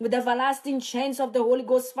woman with everlasting chains of the Holy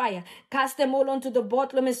Ghost fire. Cast them all onto the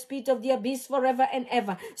bottomless pit of the abyss forever and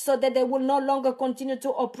ever, so that they will no longer continue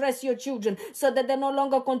to oppress your children, so that they no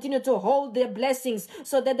longer continue to hold their blessings,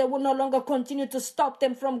 so that they will no longer continue to stop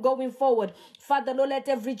them from going forward. Father Lord, let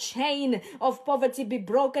every chain of poverty be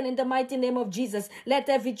broken in the mighty name of Jesus. Let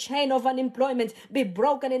every chain of unemployment be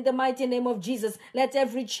broken in the mighty name of Jesus. Let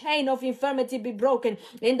every chain of infirmity be broken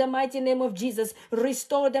in the mighty name of Jesus.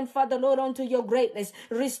 Restore them, Father Lord, unto your greatness.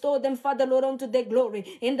 Restore them, Father Lord, unto their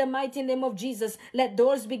glory in the mighty name of Jesus. Let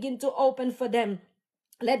doors begin to open for them.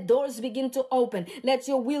 Let doors begin to open. Let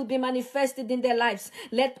your will be manifested in their lives.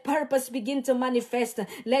 Let purpose begin to manifest.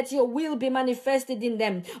 Let your will be manifested in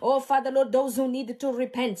them. Oh, Father Lord, those who need to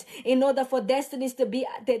repent in order for their destinies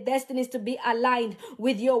to be aligned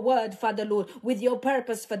with your word, Father Lord, with your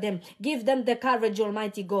purpose for them. Give them the courage,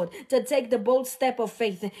 Almighty God, to take the bold step of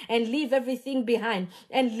faith and leave everything behind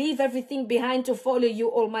to follow you,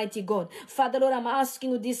 Almighty God. Father Lord, I'm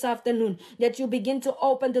asking you this afternoon that you begin to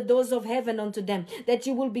open the doors of heaven unto them, that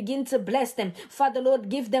you will begin to bless them. Father Lord,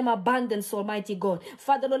 give them abundance, Almighty God.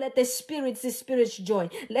 Father Lord, let the spirits experience joy.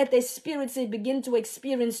 Let the spirits begin to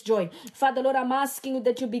experience joy. Father Lord, I'm asking you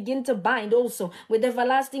that you begin to bind also with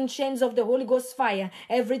everlasting chains of the Holy Ghost fire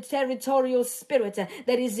every territorial spirit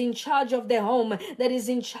that is in charge of their home, that is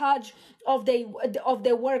in charge of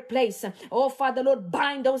their workplace. Oh, Father Lord,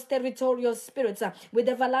 bind those territorial spirits with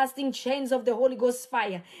everlasting chains of the Holy Ghost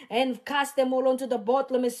fire and cast them all onto the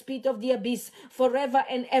bottomless pit of the abyss forever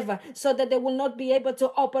and ever, so that they will not be able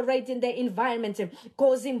to operate in their environment,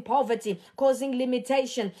 causing poverty, causing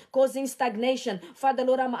limitation, causing stagnation. Father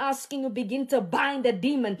Lord, I'm asking you, begin to bind the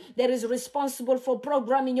demon that is responsible for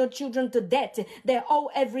programming your children to debt. They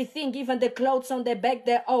owe everything, even the clothes on their back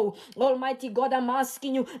they owe. Almighty God, I'm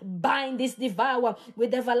asking you, bind this devourer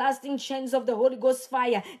with everlasting chains of the Holy Ghost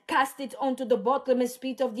fire. Cast it onto the bottomless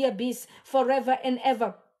pit of the abyss forever and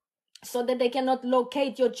ever, so that they cannot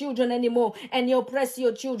locate your children anymore and you oppress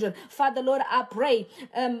your children. Father Lord, I pray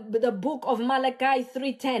the book of Malachi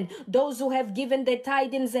 3:10, those who have given their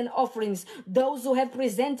tithings and offerings, those who have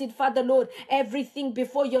presented, Father Lord, everything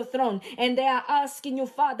before your throne, and they are asking you,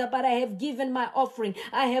 Father, but I have given my offering,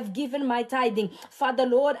 I have given my tithing. Father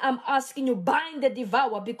Lord, I'm asking you, bind the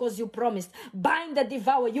devourer, because you promised. Bind the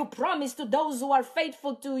devourer. You promised to those who are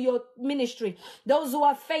faithful to your ministry, those who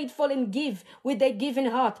are faithful and give with their giving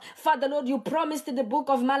heart. Father Lord, you promised in the book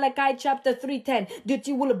of Malachi chapter 3:10 that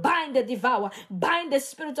you will bind the devourer, bind the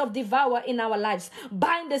spirit of devourer in our lives,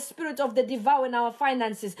 bind the spirit of the devourer in our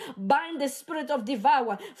finances, bind the spirit of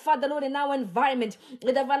devourer, Father Lord, in our environment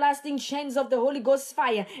with everlasting chains of the Holy Ghost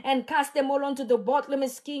fire, and cast them all onto the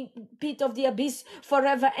bottomless pit of the abyss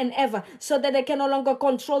forever and ever, so that they can no longer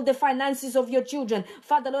control the finances of your children.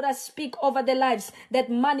 Father Lord, I speak over their lives that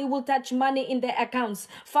money will touch money in their accounts.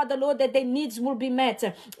 Father Lord, that their needs will be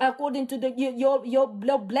met according to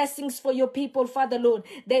your blessings for your people. Father Lord,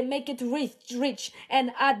 they make it rich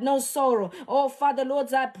and add no sorrow. Oh, Father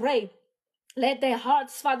Lord, I pray, let their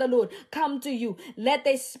hearts, Father Lord, come to you. Let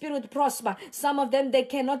their spirit prosper. Some of them, they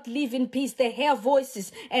cannot live in peace. They hear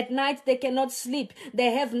voices. At night, they cannot sleep.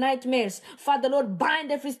 They have nightmares. Father Lord,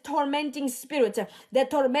 bind every tormenting spirit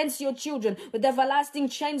that torments your children with everlasting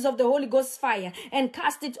chains of the Holy Ghost fire, and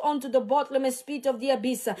cast it onto the bottomless pit of the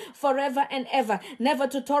abyss forever and ever, never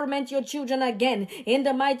to torment your children again. In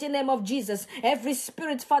the mighty name of Jesus, every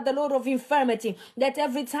spirit, Father Lord, of infirmity, that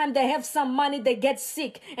every time they have some money, they get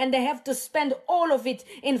sick and they have to spend all of it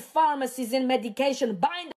in pharmacies, in medication,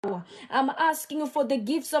 bind. I'm asking you for the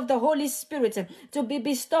gifts of the Holy Spirit to be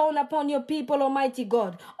bestowed upon your people, Almighty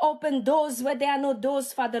God. Open doors where there are no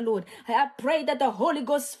doors, Father Lord. I pray that the Holy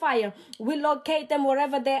Ghost fire will locate them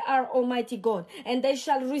wherever they are, Almighty God, and they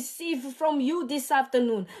shall receive from you this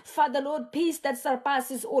afternoon, Father Lord, peace that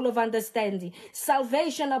surpasses all of understanding,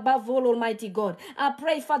 salvation above all, Almighty God. I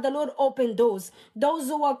pray, Father Lord, open doors. Those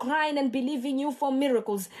who are crying and believing you for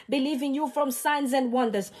miracles, believing you from signs and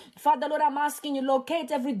wonders, Father Lord, I'm asking you,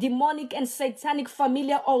 locate every demonic and satanic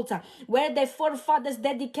familiar altar where their forefathers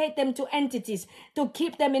dedicate them to entities to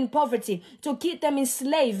keep them in poverty, to keep them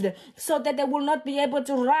enslaved, so that they will not be able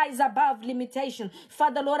to rise above limitation.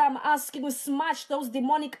 Father Lord, I'm asking you, smash those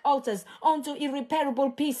demonic altars onto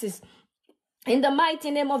irreparable pieces. In the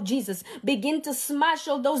mighty name of Jesus, begin to smash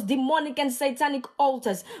all those demonic and satanic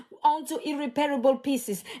altars onto irreparable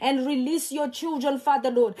pieces, and release your children,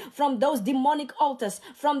 Father Lord, from those demonic altars,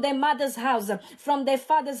 from their mother's house, from their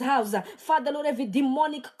father's house. Father Lord, every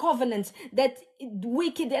demonic covenant that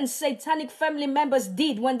wicked and satanic family members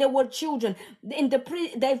did when they were children,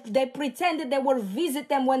 they pretended they were visit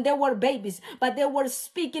them when they were babies, but they were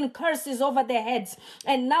speaking curses over their heads.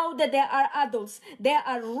 And now that they are adults, they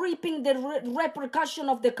are reaping the repercussion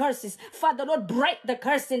of the curses. Father Lord, break the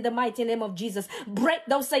curse in the mighty name of Jesus. Break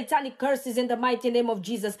those satanic curses in the mighty name of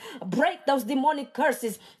Jesus. Break those demonic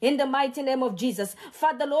curses in the mighty name of Jesus.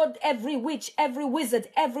 Father Lord, every witch, every wizard,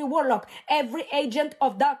 every warlock, every agent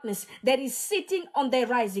of darkness that is sitting on their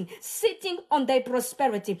rising, sitting on their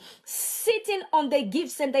prosperity, sitting on their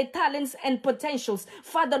gifts and their talents and potentials,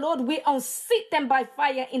 Father Lord, we unseat them by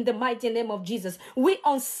fire in the mighty name of Jesus. We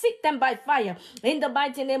unseat them by fire in the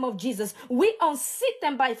mighty name of Jesus. We unseat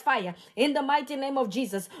them by fire in the mighty name of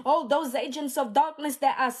Jesus. All those agents of darkness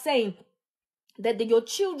that are saying that your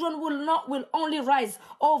children will only rise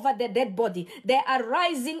over the dead body. They are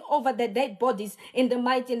rising over the dead bodies in the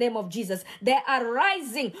mighty name of Jesus. They are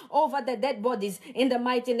rising over the dead bodies in the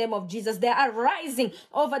mighty name of Jesus. They are rising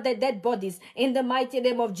over the dead bodies in the mighty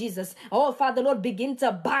name of Jesus. Oh, Father Lord, begin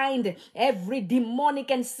to bind every demonic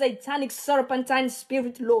and satanic serpentine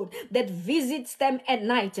spirit, Lord, that visits them at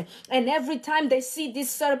night. And every time they see this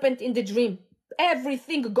serpent in the dream,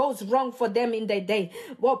 everything goes wrong for them in their day.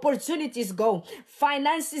 Opportunities go.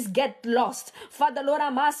 Finances get lost. Father Lord,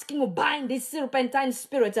 I'm asking you, bind this serpentine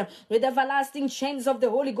spirit with everlasting chains of the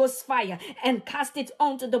Holy Ghost fire and cast it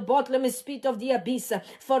onto the bottomless pit of the abyss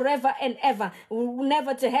forever and ever.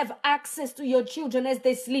 Never to have access to your children as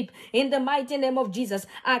they sleep. In the mighty name of Jesus,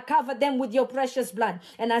 I cover them with your precious blood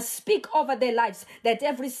and I speak over their lives that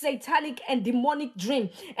every satanic and demonic dream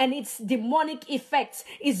and its demonic effects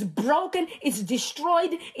is broken, is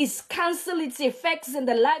destroyed, is cancelled, its effects in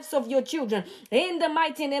the lives of your children. In the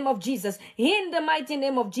mighty name of Jesus, in the mighty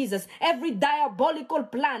name of Jesus, every diabolical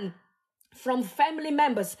plan from family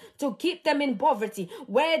members to keep them in poverty,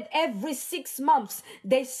 where every 6 months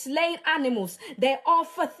they slay animals, they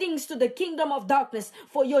offer things to the kingdom of darkness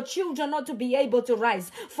for your children not to be able to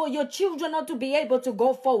rise, for your children not to be able to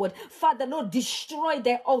go forward. Father Lord, destroy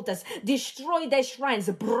their altars, destroy their shrines,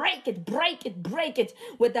 break it, break it, break it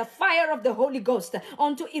with the fire of the Holy Ghost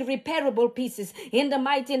onto irreparable pieces in the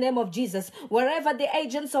mighty name of Jesus. Wherever the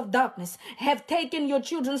agents of darkness have taken your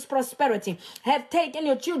children's prosperity, have taken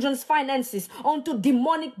your children's finances, onto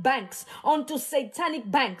demonic banks, onto satanic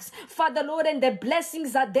banks, Father Lord, and the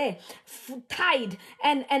blessings are there tied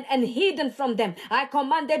and hidden from them. I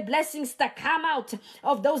command the blessings to come out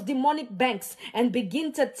of those demonic banks and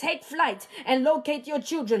begin to take flight and locate your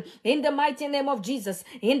children in the mighty name of Jesus,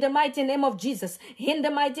 in the mighty name of Jesus, in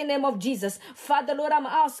the mighty name of Jesus. Father Lord, I'm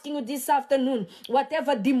asking you this afternoon,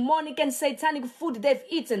 whatever demonic and satanic food they've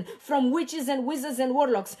eaten from witches and wizards and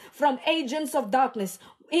warlocks, from agents of darkness,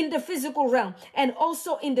 in the physical realm and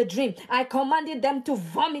also in the dream, I commanded them to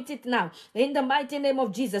vomit it now in the mighty name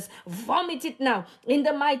of Jesus. Vomit it now in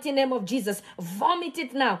the mighty name of Jesus. Vomit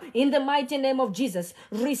it now in the mighty name of Jesus.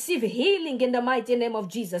 Receive healing in the mighty name of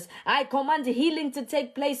Jesus. I command healing to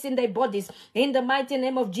take place in their bodies in the mighty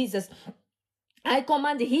name of Jesus. I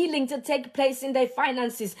command healing to take place in their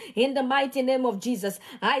finances in the mighty name of Jesus.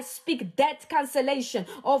 I speak debt cancellation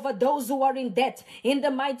over those who are in debt in the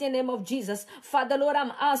mighty name of Jesus. Father Lord,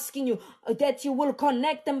 I'm asking you that you will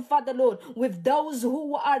connect them, Father Lord, with those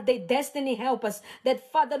who are their destiny helpers.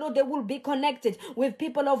 That, Father Lord, they will be connected with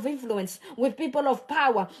people of influence, with people of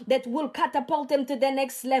power that will catapult them to the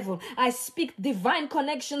next level. I speak divine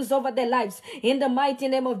connections over their lives in the mighty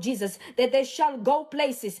name of Jesus, that they shall go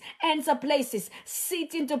places, enter places,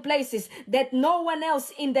 sit into places that no one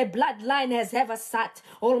else in the bloodline has ever sat.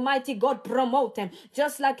 Almighty God, promote them.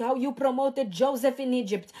 Just like how you promoted Joseph in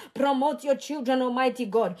Egypt. Promote your children, Almighty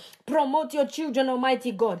God. Promote your children,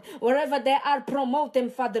 Almighty God. Wherever they are, promote them,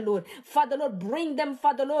 Father Lord. Father Lord, bring them,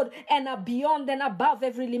 Father Lord, and beyond and above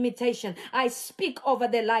every limitation. I speak over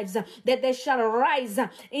their lives that they shall rise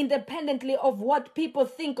independently of what people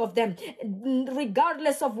think of them,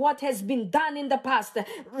 regardless of what has been done in the past,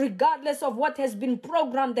 regardless of what has been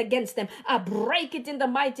programmed against them. I break it in the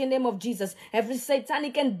mighty name of Jesus. Every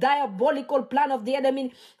satanic and diabolical plan of the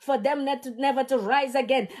enemy for them never to rise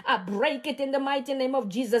again, I break it in the mighty name of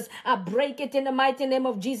Jesus. I break it in the mighty name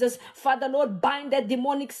of Jesus. Father Lord, bind that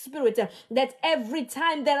demonic spirit that every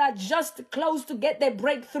time they are just close to get their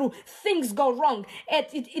breakthrough, things go wrong.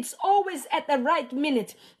 It's always at the right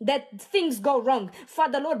minute that things go wrong.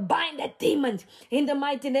 Father Lord, bind that demon in the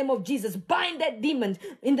mighty name of Jesus. Bind that demon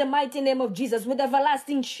in the mighty name of Jesus with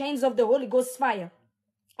everlasting chains of the Holy Ghost fire,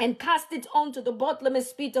 and cast it onto the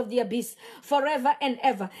bottomless pit of the abyss forever and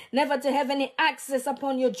ever, never to have any access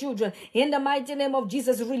upon your children. In the mighty name of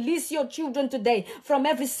Jesus, release your children today from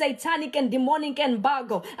every satanic and demonic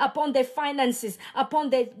embargo upon their finances, upon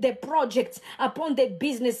their projects, upon their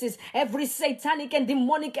businesses. Every satanic and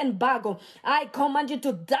demonic embargo, I command you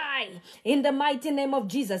to die in the mighty name of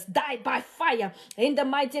Jesus. Die by fire in the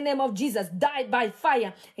mighty name of Jesus. Die by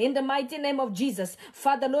fire in the mighty name of Jesus.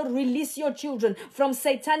 Father Lord, release your children from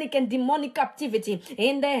satanic satanic and demonic captivity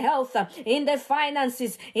in their health, in their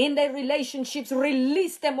finances, in their relationships.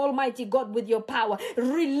 Release them, Almighty God, with your power.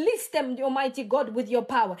 Release them, Almighty God, with your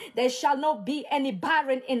power. There shall not be any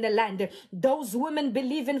barren in the land. Those women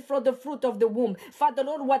believing for the fruit of the womb, Father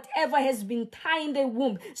Lord, whatever has been tying their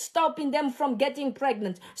womb, stopping them from getting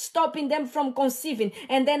pregnant, stopping them from conceiving,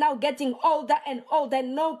 and they're now getting older and older,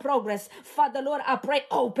 no progress. Father Lord, I pray,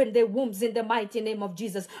 open their wombs in the mighty name of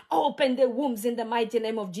Jesus. Open their wombs in the mighty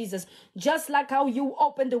name of Jesus. Just like how you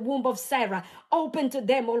opened the womb of Sarah, open to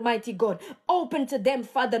them, Almighty God. Open to them,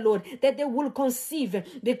 Father Lord, that they will conceive,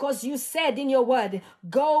 because you said in your word,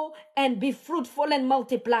 go and be fruitful and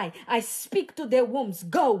multiply. I speak to their wombs.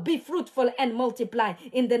 Go, be fruitful and multiply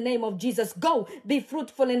in the name of Jesus. Go, be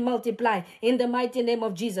fruitful and multiply in the mighty name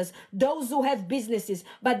of Jesus. Those who have businesses,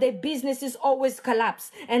 but their businesses always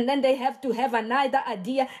collapse, and then they have to have another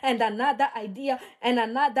idea and another idea and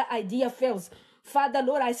another idea fails. Father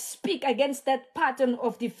Lord, I speak against that pattern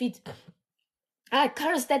of defeat. I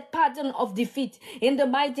curse that pattern of defeat in the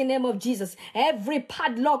mighty name of Jesus. Every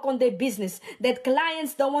padlock on their business that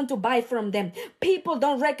clients don't want to buy from them. People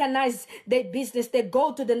don't recognize their business. They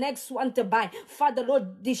go to the next one to buy. Father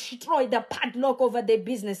Lord, destroy the padlock over their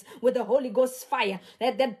business with the Holy Ghost fire.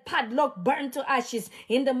 Let that padlock burn to ashes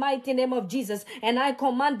in the mighty name of Jesus. And I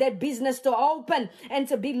command that business to open and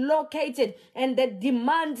to be located, and that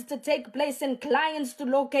demand to take place and clients to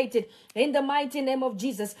locate it in the mighty name of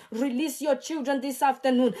Jesus. Release your children this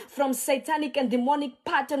afternoon from satanic and demonic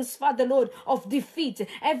patterns, Father Lord, of defeat.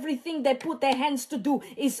 Everything they put their hands to do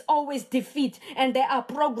is always defeat, and they are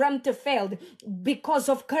programmed to fail because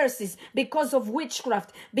of curses, because of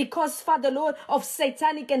witchcraft, because, Father Lord, of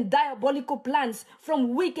satanic and diabolical plans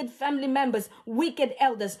from wicked family members, wicked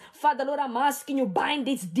elders. Father Lord, I'm asking you, bind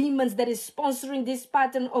these demons that is sponsoring this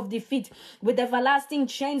pattern of defeat with everlasting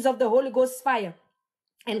chains of the Holy Ghost fire,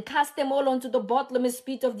 and cast them all onto the bottomless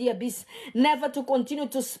pit of the abyss, never to continue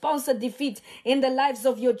to sponsor defeat in the lives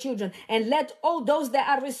of your children. And let all those that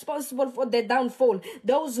are responsible for their downfall,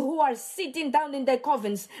 those who are sitting down in their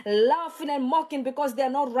covens, laughing and mocking because they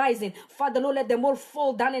are not rising, Father Lord, let them all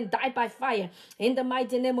fall down and die by fire. In the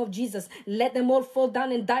mighty name of Jesus, let them all fall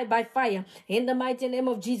down and die by fire. In the mighty name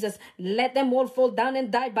of Jesus, let them all fall down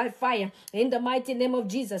and die by fire. In the mighty name of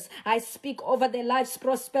Jesus, I speak over their lives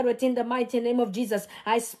prosperity in the mighty name of Jesus.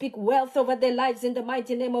 I speak wealth over their lives in the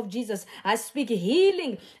mighty name of Jesus. I speak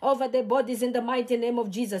healing over their bodies in the mighty name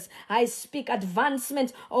of Jesus. I speak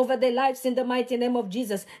advancement over their lives in the mighty name of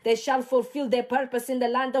Jesus. They shall fulfill their purpose in the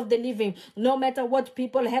land of the living, no matter what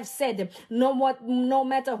people have said, no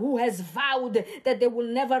matter who has vowed that they will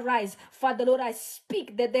never rise. Father Lord, I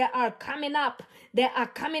speak that they are coming up. They are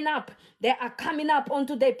coming up. They are coming up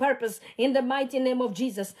onto their purpose in the mighty name of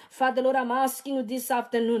Jesus. Father Lord, I'm asking you this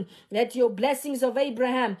afternoon that your blessings of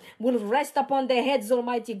Abraham will rest upon their heads,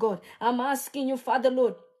 Almighty God. I'm asking you, Father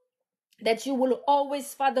Lord, that you will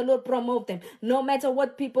always, Father Lord, promote them, no matter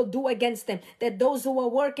what people do against them, that those who are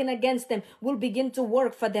working against them will begin to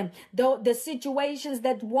work for them. Though the situations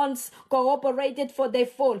that once cooperated for their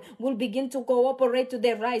fall will begin to cooperate to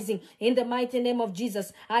their rising. In the mighty name of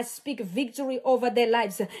Jesus, I speak victory over their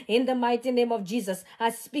lives. In the mighty name of Jesus,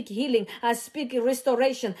 I speak healing. I speak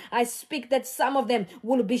restoration. I speak that some of them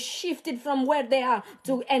will be shifted from where they are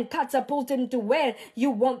to and catapulted to where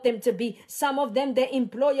you want them to be. Some of them, their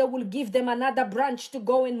employer will give them another branch to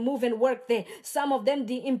go and move and work there. Some of them,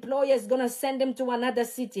 the employer is going to send them to another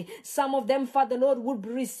city. Some of them, Father Lord, will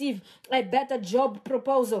receive a better job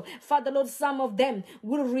proposal. Father Lord, some of them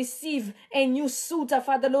will receive a new suitor,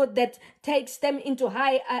 Father Lord, that takes them into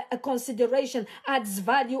high consideration, adds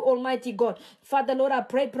value, Almighty God. Father Lord, I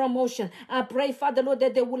pray promotion. I pray, Father Lord,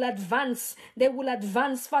 that they will advance. They will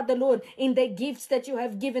advance, Father Lord, in the gifts that you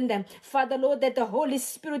have given them. Father Lord, that the Holy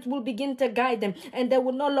Spirit will begin to guide them, and they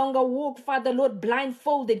will no longer walk, Father Lord,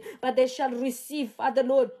 blindfolded, but they shall receive, Father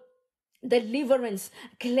Lord, deliverance,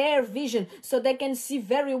 clear vision, so they can see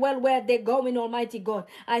very well where they're going, Almighty God.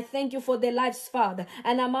 I thank you for their lives, Father,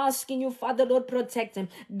 and I'm asking you, Father Lord, protect them,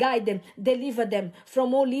 guide them, deliver them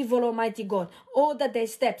from all evil, Almighty God. Order their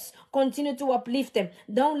steps, continue to uplift them.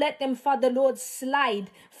 Don't let them, Father Lord,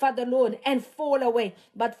 slide, Father Lord, and fall away,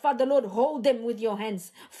 but Father Lord, hold them with your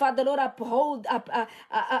hands. Father Lord, hold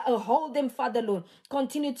them, Father Lord.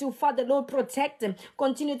 Continue to, Father Lord, protect them.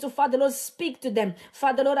 Continue to, Father Lord, speak to them.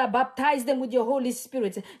 Father Lord, I baptize baptize them with your Holy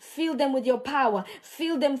Spirit. Fill them with your power.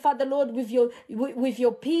 Fill them, Father Lord, with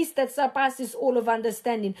your peace that surpasses all of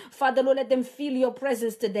understanding. Father Lord, let them feel your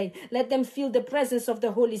presence today. Let them feel the presence of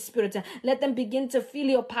the Holy Spirit. Let them begin to feel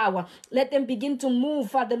your power. Let them begin to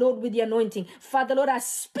move, Father Lord, with the anointing. Father Lord, I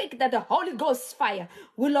speak that the Holy Ghost fire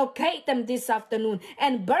will locate them this afternoon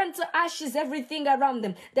and burn to ashes everything around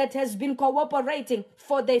them that has been cooperating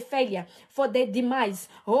for their failure, for their demise.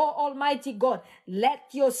 Oh Almighty God, let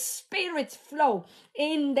your spirit flow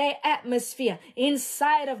in their atmosphere,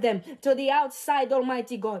 inside of them, to the outside,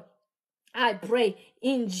 Almighty God. I pray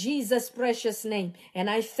in Jesus' precious name. And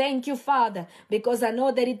I thank you, Father, because I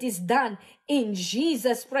know that it is done in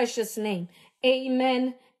Jesus' precious name.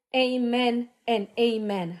 Amen, amen, and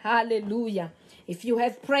amen. Hallelujah. If you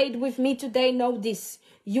have prayed with me today, know this.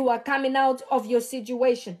 You are coming out of your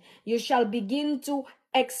situation. You shall begin to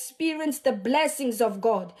experience the blessings of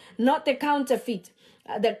God, not the counterfeit.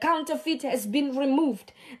 The counterfeit has been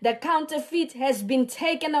removed. The counterfeit has been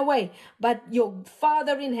taken away. But your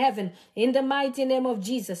Father in heaven, in the mighty name of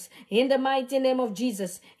Jesus, in the mighty name of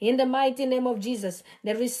Jesus, in the mighty name of Jesus,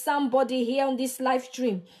 there is somebody here on this live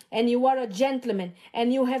stream, and you are a gentleman,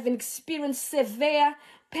 and you have experienced severe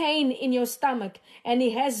pain in your stomach, and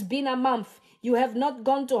it has been a month. You have not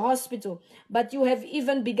gone to hospital, but you have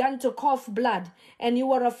even begun to cough blood, and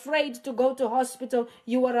you are afraid to go to hospital.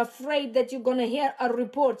 You are afraid that you're going to hear a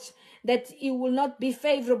report that it will not be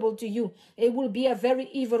favorable to you. It will be a very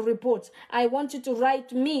evil report. I want you to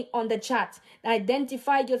write me on the chat.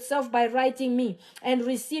 Identify yourself by writing me and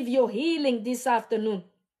receive your healing this afternoon.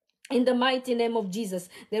 In the mighty name of Jesus.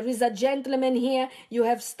 There is a gentleman here. You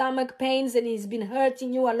have stomach pains and he's been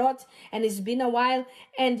hurting you a lot, and it's been a while,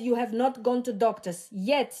 and you have not gone to doctors.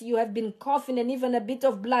 Yet you have been coughing and even a bit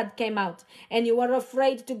of blood came out, and you are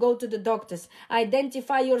afraid to go to the doctors.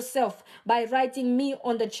 Identify yourself by writing me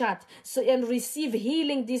on the chat and receive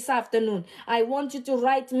healing this afternoon. I want you to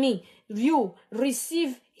write me. You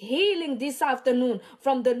receive healing this afternoon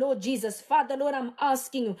from the Lord Jesus. Father Lord, I'm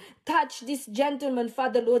asking you, touch this gentleman,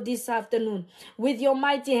 Father Lord, this afternoon with your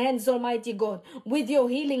mighty hands, Almighty God, with your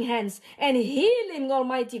healing hands, and healing,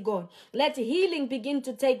 Almighty God. Let healing begin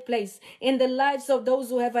to take place in the lives of those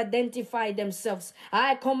who have identified themselves.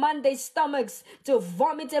 I command their stomachs to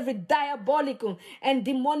vomit every diabolical and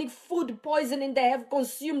demonic food poisoning they have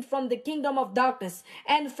consumed from the kingdom of darkness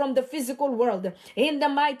and from the physical world. In the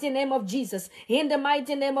mighty name of Jesus, in the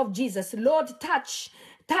mighty name of Jesus, Lord, touch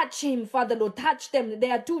him, Father Lord, touch them. They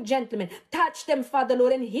are two gentlemen. Touch them, Father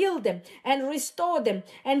Lord, and heal them and restore them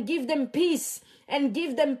and give them peace. And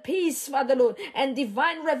give them peace, Father Lord, and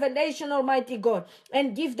divine revelation, Almighty God,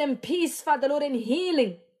 and give them peace, Father Lord, and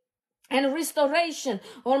healing and restoration,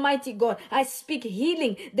 Almighty God. I speak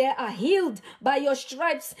healing. They are healed by your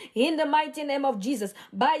stripes in the mighty name of Jesus.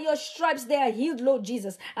 By your stripes they are healed, Lord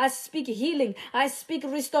Jesus. I speak healing. I speak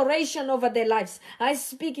restoration over their lives. I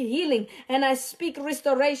speak healing and I speak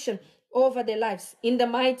restoration over their lives in the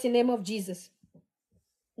mighty name of Jesus.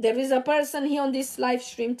 There is a person here on this live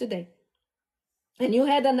stream today, and you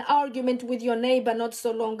had an argument with your neighbor not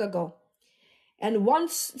so long ago. And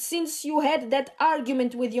since you had that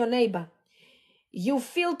argument with your neighbor, you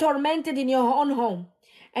feel tormented in your own home,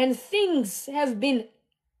 and things have been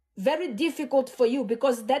very difficult for you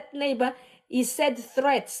because that neighbor, he said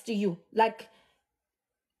threats to you, like,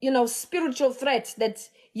 spiritual threats that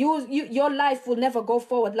your life will never go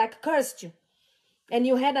forward, like cursed you. And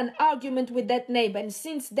you had an argument with that neighbor, and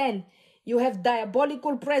since then you have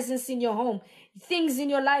diabolical presence in your home. Things in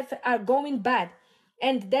your life are going bad.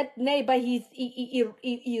 And that neighbor, he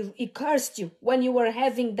cursed you when you were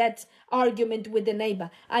having that argument with the neighbor.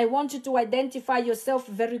 I want you to identify yourself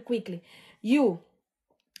very quickly.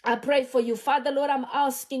 I pray for you. Father Lord, I'm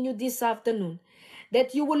asking you this afternoon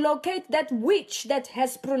that you will locate that witch that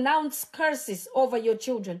has pronounced curses over your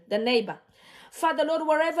children, the neighbor. Father Lord,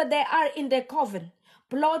 wherever they are in their coven,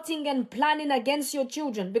 plotting and planning against your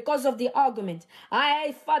children because of the argument.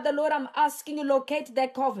 Father Lord, I'm asking you, locate their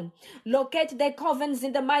coven. Locate their covens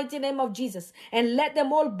in the mighty name of Jesus, and let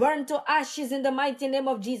them all burn to ashes in the mighty name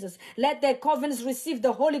of Jesus. Let their covens receive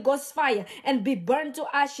the Holy Ghost fire and be burned to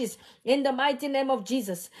ashes in the mighty name of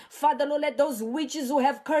Jesus. Father Lord, let those witches who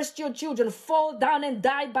have cursed your children fall down and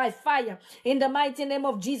die by fire in the mighty name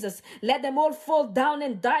of Jesus. Let them all fall down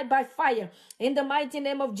and die by fire in the mighty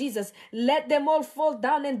name of Jesus. Let them all fall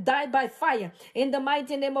down and die by fire in the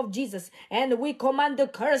mighty name of Jesus. And we command the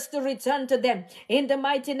curse to return to them in the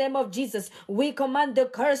mighty name of Jesus. We command the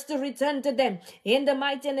curse to return to them in the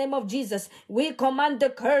mighty name of Jesus. We command the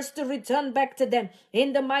curse to return back to them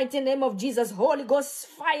in the mighty name of Jesus. Holy Ghost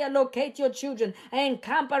fire locate your children and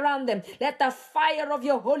camp around them. Let the fire of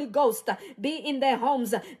your Holy Ghost be in their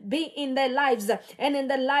homes, be in their lives, and in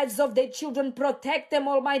the lives of their children. Protect them,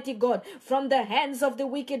 Almighty God, from the hands of the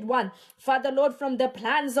wicked one. Father Lord, from the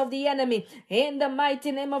plans of the enemy, in the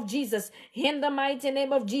mighty name of Jesus, in the mighty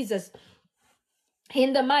name of Jesus.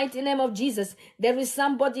 In the mighty name of Jesus, there is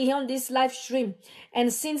somebody here on this live stream,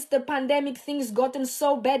 and since the pandemic, things gotten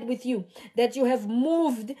so bad with you that you have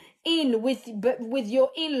moved in with your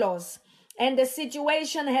in-laws, and the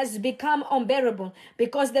situation has become unbearable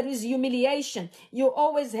because there is humiliation. You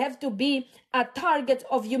always have to be a target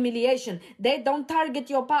of humiliation. They don't target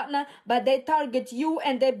your partner, but they target you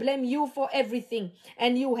and they blame you for everything.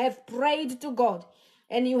 And you have prayed to God.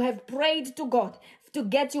 And you have prayed to God to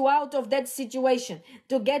get you out of that situation,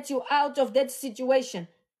 to get you out of that situation.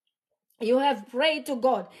 You have prayed to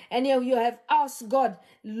God and you have asked God,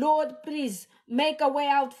 Lord, please make a way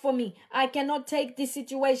out for me. I cannot take this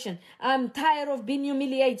situation. I'm tired of being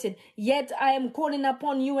humiliated. Yet I am calling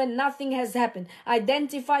upon you and nothing has happened.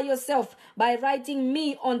 Identify yourself by writing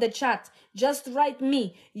me on the chat. Just write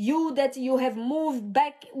me. You that you have moved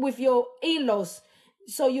back with your in-laws.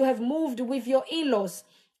 So you have moved with your in-laws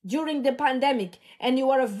during the pandemic and you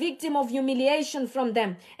are a victim of humiliation from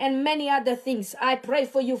them and many other things. I pray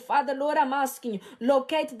for you, Father Lord. I'm asking you,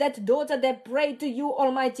 locate that daughter that prayed to you,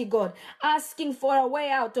 Almighty God, asking for a way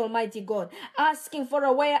out, Almighty God, asking for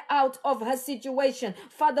a way out of her situation.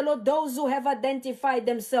 Father Lord, those who have identified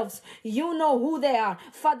themselves, you know who they are.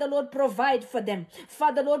 Father Lord, provide for them.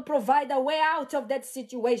 Father Lord, provide a way out of that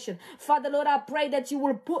situation. Father Lord, I pray that you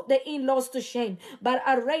will put the in-laws to shame by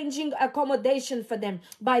arranging accommodation for them,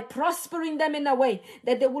 by prospering them in a way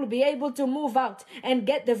that they will be able to move out and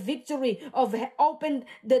get the victory of open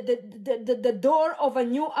the door of a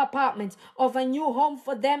new apartment, of a new home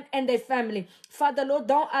for them and their family. Father Lord,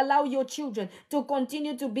 don't allow your children to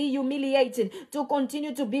continue to be humiliated, to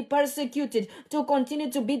continue to be persecuted, to continue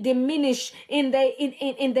to be diminished in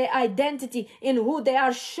their identity, in who they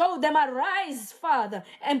are. Show them, arise, Father,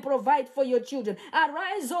 and provide for your children.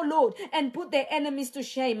 Arise, oh Lord, and put their enemies to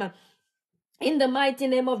shame. In the mighty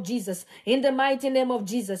name of Jesus, in the mighty name of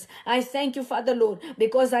Jesus, I thank you, Father Lord,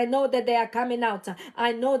 because I know that they are coming out.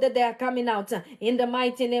 I know that they are coming out. In the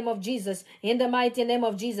mighty name of Jesus, in the mighty name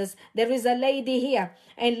of Jesus, there is a lady here,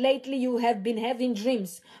 and lately you have been having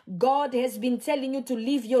dreams. God has been telling you to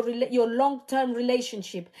leave your long-term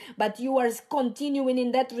relationship, but you are continuing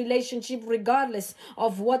in that relationship regardless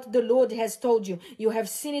of what the Lord has told you. You have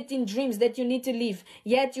seen it in dreams that you need to leave,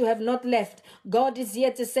 yet you have not left. God is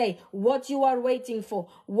here to say, what you are waiting for.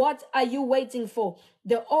 What are you waiting for?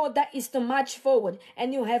 The order is to march forward,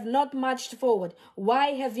 and you have not marched forward. Why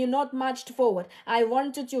have you not marched forward? I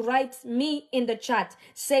want you to write me in the chat.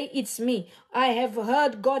 Say it's me. I have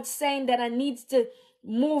heard God saying that I need to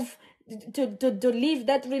move to leave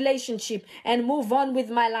that relationship and move on with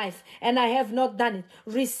my life, and I have not done it.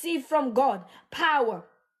 Receive from God power.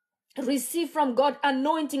 Receive from God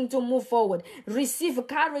anointing to move forward. Receive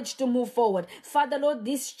courage to move forward. Father Lord,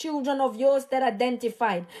 these children of yours that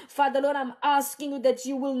identified, Father Lord, I'm asking you that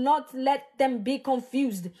you will not let them be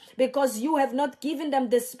confused, because you have not given them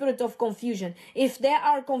the spirit of confusion. If they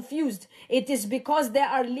are confused, it is because they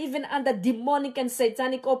are living under demonic and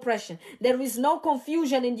satanic oppression. There is no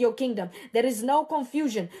confusion in your kingdom. There is no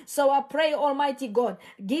confusion. So I pray, Almighty God,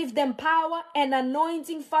 give them power and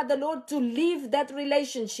anointing, Father Lord, to leave that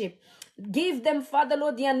relationship. Give them, Father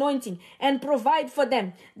Lord, the anointing, and provide for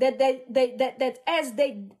them that as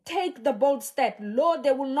they take the bold step, Lord,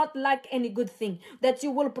 they will not lack any good thing, that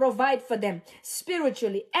you will provide for them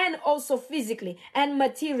spiritually and also physically and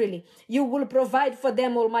materially. You will provide for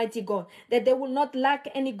them, Almighty God, that they will not lack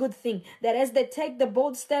any good thing, that as they take the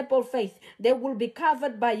bold step of faith, they will be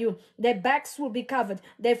covered by you. Their backs will be covered.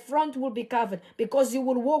 Their front will be covered, because you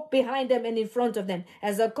will walk behind them and in front of them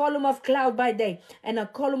as a column of cloud by day and a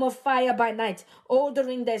column of fire by night,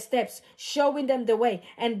 ordering their steps, showing them the way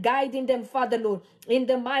and guiding them, Father Lord, in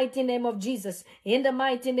the mighty name of Jesus, in the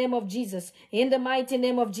mighty name of Jesus, in the mighty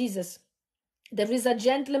name of Jesus. There is a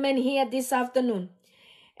gentleman here this afternoon,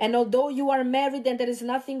 and although you are married and there is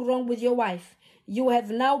nothing wrong with your wife, you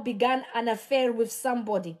have now begun an affair with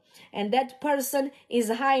somebody, and that person is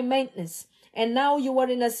high maintenance, and now you are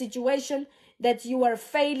in a situation that you are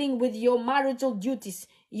failing with your marital duties.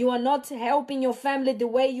 You are not helping your family the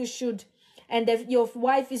way you should. And if your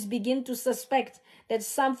wife is beginning to suspect that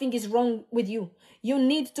something is wrong with you. You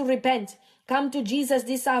need to repent. Come to Jesus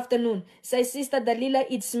this afternoon. Say, Sister Dalila,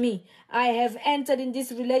 it's me. I have entered in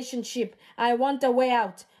this relationship. I want a way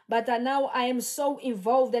out. But now I am so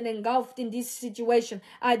involved and engulfed in this situation.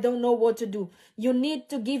 I don't know what to do. You need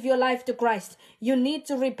to give your life to Christ. You need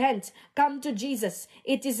to repent. Come to Jesus.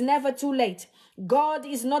 It is never too late. God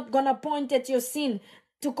is not going to point at your sin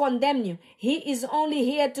to condemn you. He is only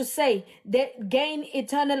here to say that gain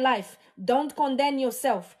eternal life. Don't condemn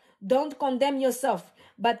yourself. Don't condemn yourself,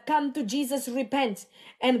 but come to Jesus, repent,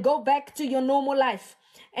 and go back to your normal life.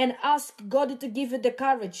 And ask God to give you the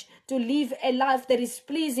courage to live a life that is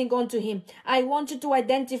pleasing unto Him. I want you to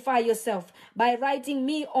identify yourself by writing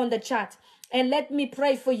me on the chat. And let me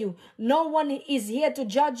pray for you. No one is here to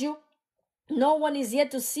judge you. No one is here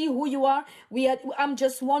to see who you are. I'm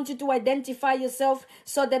just want you to identify yourself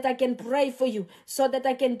so that I can pray for you. So that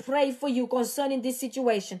I can pray for you concerning this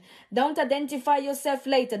situation. Don't identify yourself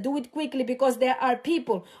later. Do it quickly, because there are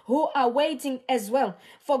people who are waiting as well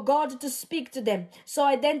for God to speak to them. So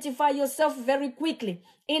identify yourself very quickly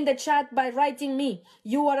in the chat by writing me.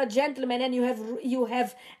 You are a gentleman and you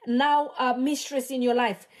have now a mistress in your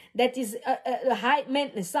life that is a high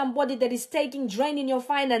maintenance, somebody that is draining your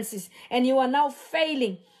finances, and you are now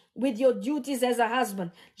failing with your duties as a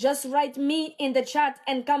husband. Just write me in the chat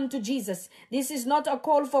and come to Jesus. This is not a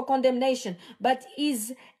call for condemnation, but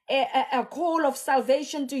is a call of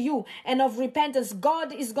salvation to you and of repentance.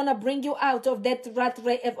 God is going to bring you out of that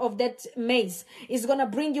of that maze. He's going to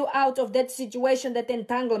bring you out of that situation, that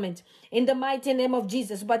entanglement, in the mighty name of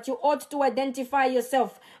Jesus. But you ought to identify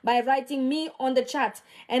yourself by writing me on the chat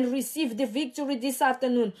and receive the victory this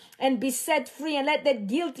afternoon and be set free, and let that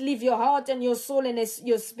guilt leave your heart and your soul and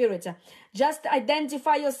your spirit. Just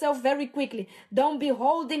identify yourself very quickly. Don't be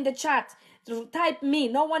holding the chat. Type me.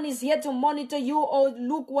 No one is here to monitor you or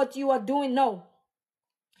look what you are doing. No.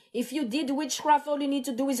 If you did witchcraft, all you need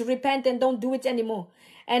to do is repent and don't do it anymore.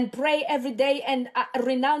 And pray every day and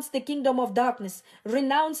renounce the kingdom of darkness.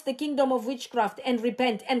 Renounce the kingdom of witchcraft and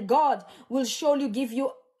repent. And God will surely give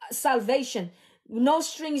you salvation. No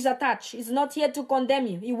strings attached. He's not here to condemn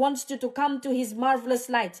you. He wants you to come to His marvelous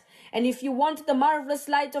light. And if you want the marvelous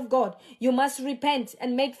light of God, you must repent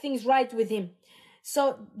and make things right with Him.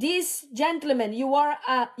 So this gentleman, you are,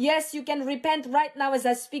 yes, you can repent right now as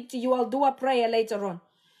I speak to you. I'll do a prayer later on.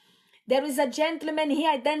 There is a gentleman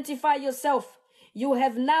here. Identify yourself. You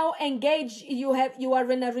have now engaged, you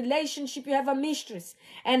are in a relationship, you have a mistress,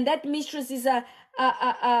 and that mistress is a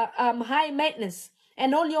high maintenance,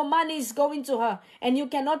 and all your money is going to her, and you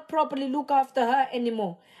cannot properly look after her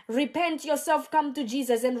anymore. Repent yourself, come to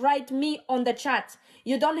Jesus, and write me on the chat.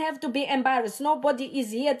 You don't have to be embarrassed. Nobody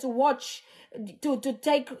is here to watch, to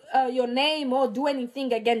take your name or do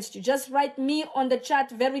anything against you. Just write me on the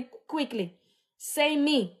chat very quickly. Say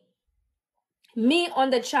me on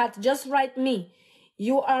the chat. Just write me.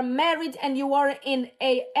 You are married and you are in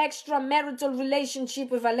a extramarital relationship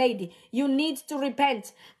with a lady. You need to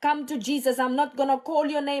repent. Come to Jesus. I'm not going to call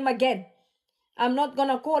your name again. I'm not going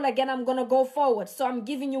to call again. I'm going to go forward. So I'm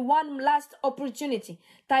giving you one last opportunity.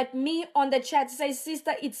 Type me on the chat. Say,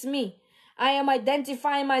 sister, it's me. I am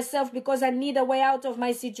identifying myself because I need a way out of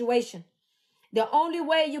my situation. The only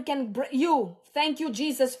way you can, thank you,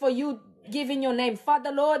 Jesus, for you giving your name.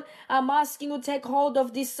 Father, Lord, I'm asking you to take hold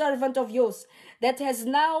of this servant of yours that has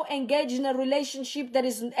now engaged in a relationship that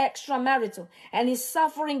is extramarital and is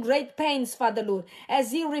suffering great pains, Father, Lord.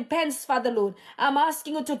 As he repents, Father, Lord, I'm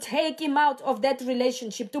asking you to take him out of that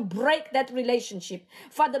relationship, to break that relationship.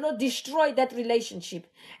 Father, Lord, destroy that relationship.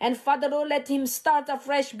 And Father, Lord, let him start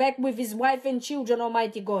afresh back with his wife and children,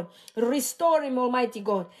 Almighty God. Restore him, Almighty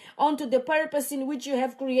God, onto the purpose in which you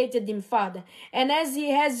have created him, Father. And as he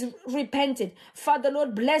has repented, Father,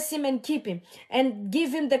 Lord, bless him and keep him and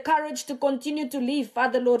give him the courage to continue to live,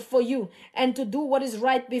 Father, Lord, for you and to do what is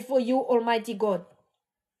right before you, Almighty God.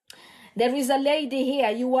 There is a lady here.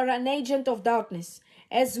 You are an agent of darkness.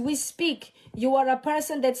 As we speak, you are a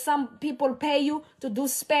person that some people pay you to do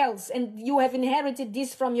spells, and you have inherited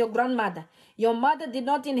this from your grandmother. Your mother did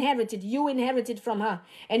not inherit it. You inherited from her.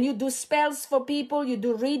 And you do spells for people. You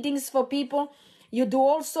do readings for people. You do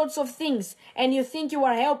all sorts of things, and you think you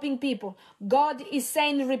are helping people. God is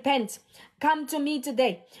saying, repent. Come to me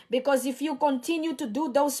today, because if you continue to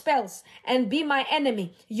do those spells and be my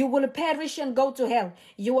enemy, you will perish and go to hell.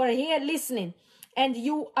 You are here listening, and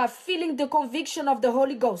you are feeling the conviction of the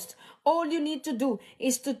Holy Ghost. All you need to do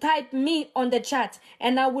is to type me on the chat,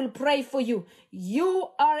 and I will pray for you. You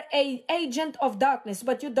are an agent of darkness,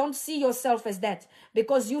 but you don't see yourself as that,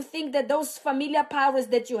 because you think that those familiar powers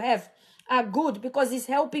that you have are good because it's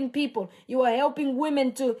helping people. You are helping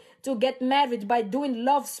women to get married by doing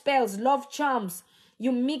love spells, love charms.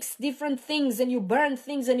 You mix different things and you burn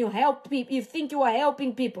things and you help people. You think you are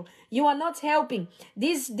helping people. You are not helping.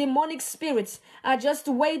 These demonic spirits are just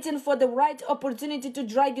waiting for the right opportunity to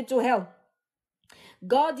drag you to hell.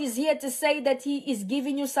 God is here to say that he is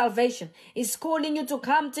giving you salvation. He's calling you to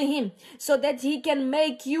come to him so that he can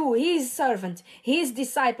make you his servant, his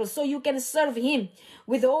disciple, so you can serve him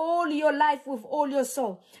with all your life, with all your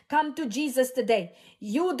soul. Come to Jesus today.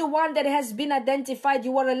 You, the one that has been identified,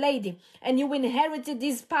 you are a lady and you inherited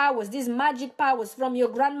these powers, these magic powers from your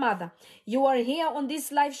grandmother. You are here on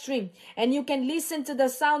this live stream and you can listen to the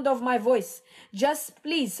sound of my voice. Just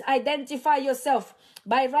please identify yourself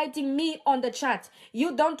by writing me on the chat.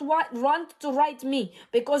 You don't want to write me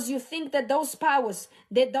because you think that those powers,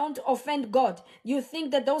 they don't offend God. You think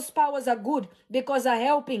that those powers are good because are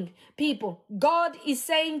helping people. God is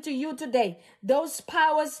saying to you today, those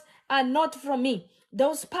powers are not from me.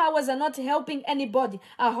 Those powers are not helping anybody,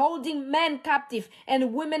 are holding men captive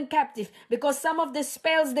and women captive because some of the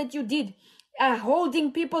spells that you did are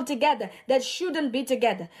holding people together that shouldn't be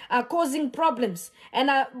together, are causing problems and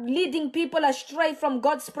are leading people astray from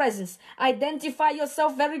God's presence. Identify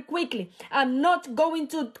yourself very quickly. I'm not going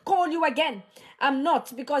to call you again. I'm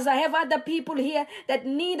not, because I have other people here that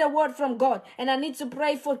need a word from God and I need to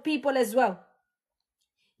pray for people as well.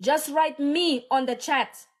 Just write me on the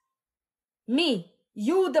chat. Me.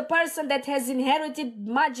 You, the person that has inherited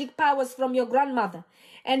magic powers from your grandmother,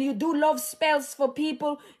 and you do love spells for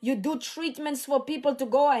people, you do treatments for people to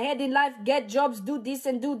go ahead in life, get jobs, do this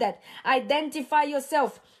and do that. Identify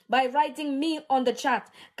yourself by writing me on the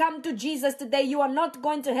chat. Come to Jesus today. You are not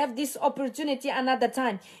going to have this opportunity another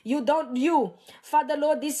time. Father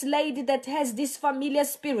Lord, this lady that has these familiar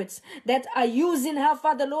spirits that are using her,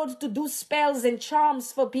 Father Lord, to do spells and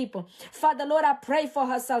charms for people. Father Lord, I pray for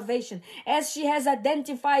her salvation. As she has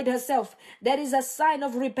identified herself, that is a sign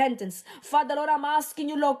of repentance. Father Lord, I'm asking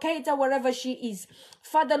you, locate her wherever she is.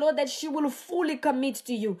 Father Lord, that she will fully commit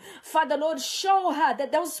to you. Father Lord, show her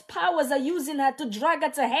that those powers are using her to drag her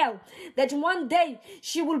to hell. That one day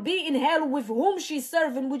she will be in hell with whom she's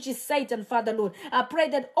serving, which is Satan, Father Lord. I pray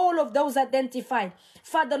that all of those identified,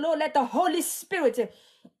 Father Lord, let the Holy Spirit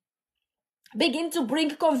begin to bring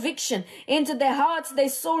conviction into their hearts, their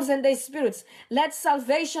souls, and their spirits. Let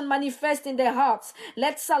salvation manifest in their hearts.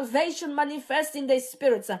 Let salvation manifest in their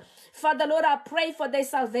spirits. Father Lord, I pray for their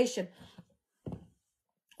salvation.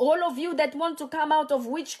 All of you that want to come out of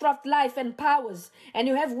witchcraft life and powers, and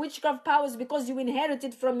you have witchcraft powers because you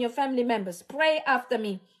inherited from your family members, pray after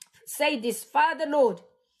me. Say this: Father Lord,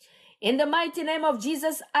 in the mighty name of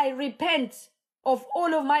Jesus, I repent of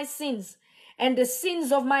all of my sins and the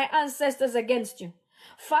sins of my ancestors against you.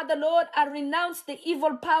 Father Lord, I renounce the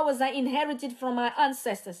evil powers I inherited from my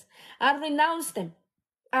ancestors. I renounce them.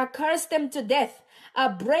 I curse them to death. I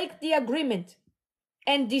break the agreement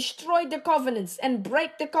and destroy the covenants and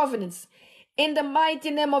break the covenants in the mighty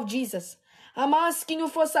name of Jesus. I'm asking you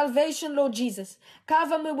for salvation, Lord Jesus.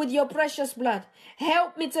 Cover me with your precious blood.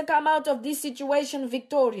 Help me to come out of this situation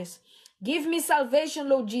victorious. Give me salvation,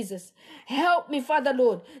 Lord Jesus. Help me, Father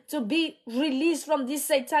Lord, to be released from these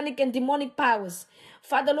satanic and demonic powers.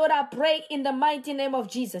 Father Lord, I pray in the mighty name of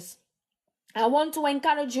Jesus. I want to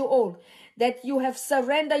encourage you all that you have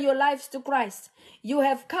surrendered your lives to Christ. You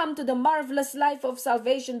have come to the marvelous life of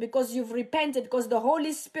salvation because you've repented, because the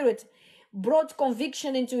Holy Spirit brought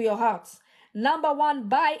conviction into your hearts. Number one,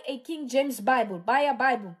 buy a King James Bible. Buy a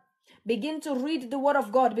Bible. Begin to read the Word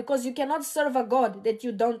of God, because you cannot serve a God that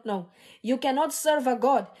you don't know. You cannot serve a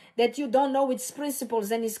God that you don't know its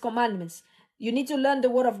principles and His commandments. You need to learn the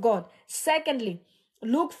Word of God. Secondly,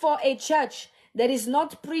 look for a church that is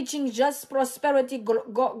not preaching just prosperity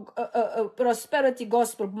gospel,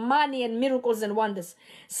 money and miracles and wonders.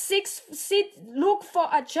 Look for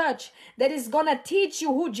a church that is gonna teach you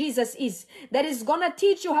who Jesus is, that is gonna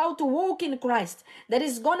teach you how to walk in Christ, that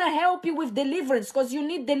is gonna help you with deliverance, because you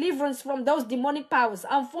need deliverance from those demonic powers.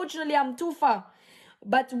 Unfortunately, I'm too far.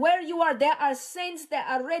 But where you are, there are saints that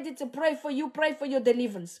are ready to pray for you, pray for your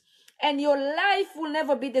deliverance. And your life will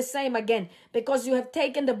never be the same again, because you have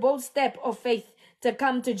taken the bold step of faith to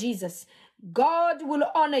come to Jesus. God will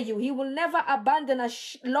honor you. He will never abandon a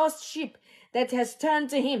lost sheep that has turned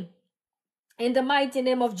to Him. In the mighty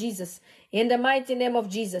name of Jesus. In the mighty name of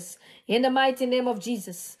Jesus. In the mighty name of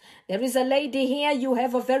Jesus. There is a lady here. You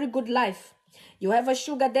have a very good life. You have a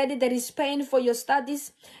sugar daddy that is paying for your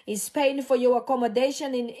studies, is paying for your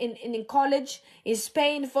accommodation in college, is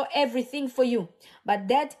paying for everything for you. But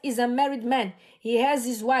that is a married man. He has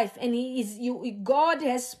his wife, and God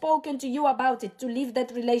has spoken to you about it, to leave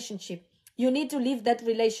that relationship. You need to leave that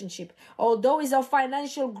relationship. Although it's a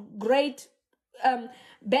financial great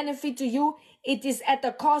benefit to you, it is at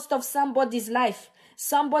the cost of somebody's life.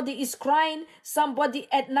 Somebody is crying. Somebody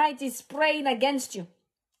at night is praying against you.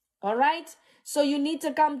 All right? So you need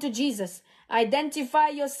to come to Jesus. Identify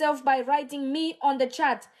yourself by writing me on the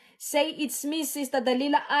chat. Say, it's me, Sister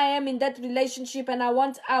Dalila. I am in that relationship and I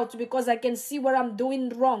want out because I can see where I'm doing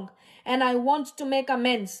wrong. And I want to make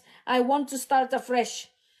amends. I want to start afresh.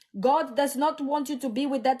 God does not want you to be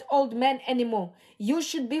with that old man anymore. You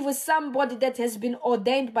should be with somebody that has been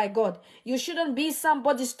ordained by God. You shouldn't be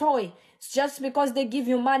somebody's toy just because they give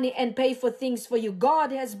you money and pay for things for you.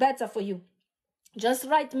 God has better for you. Just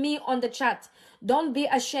write me on the chat. Don't be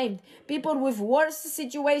ashamed. People with worse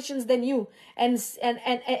situations than you and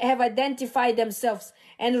have identified themselves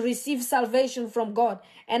and received salvation from God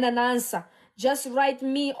and an answer. Just write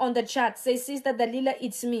me on the chat. Say, Sister Dalila,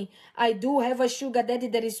 it's me. I do have a sugar daddy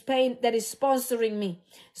that is sponsoring me.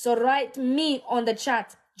 So write me on the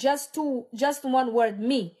chat. Just one word,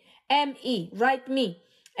 me. M-E. Write me.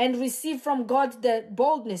 And receive from God the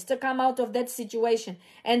boldness to come out of that situation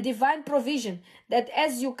and divine provision that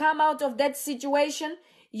as you come out of that situation,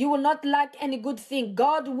 you will not lack any good thing.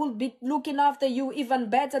 God will be looking after you even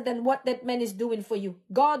better than what that man is doing for you.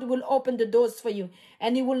 God will open the doors for you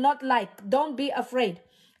and he will not lack. Don't be afraid.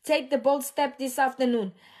 Take the bold step this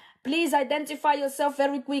afternoon. Please identify yourself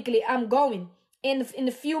very quickly. I'm going in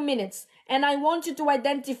a few minutes. And I want you to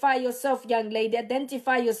identify yourself, young lady.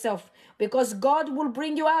 Identify yourself because God will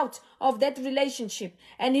bring you out of that relationship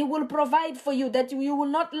and he will provide for you that you will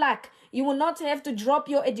not lack. You will not have to drop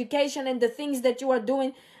your education and the things that you are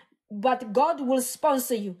doing, but God will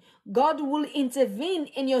sponsor you. God will intervene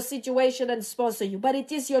in your situation and sponsor you, but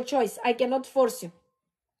it is your choice. I cannot force you.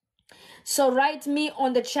 So write me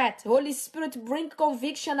on the chat. Holy Spirit, bring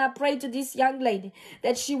conviction. I pray to this young lady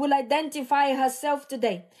that she will identify herself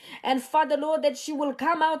today. And Father Lord, that she will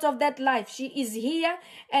come out of that life. She is here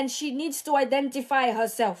and she needs to identify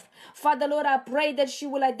herself. Father Lord, I pray that she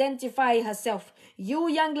will identify herself. You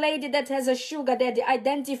young lady that has a sugar daddy,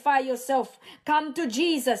 identify yourself. Come to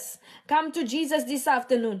Jesus. Come to Jesus this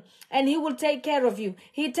afternoon and he will take care of you.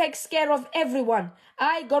 He takes care of everyone.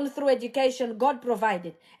 I gone through education, God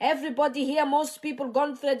provided. Everybody here, most people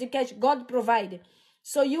gone through education, God provided.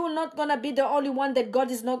 So you're not going to be the only one that God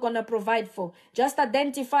is not going to provide for. Just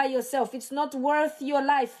identify yourself. It's not worth your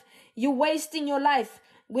life. You're wasting your life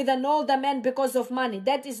with an older man because of money.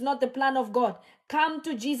 That is not the plan of God. Come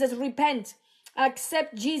to Jesus, repent.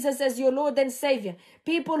 Accept Jesus as your Lord and Savior.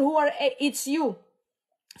 People who are, it's you.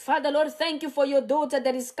 Father Lord, thank you for your daughter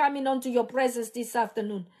that is coming onto your presence this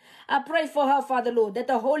afternoon. I pray for her, Father Lord, that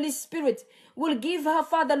the Holy Spirit will give her,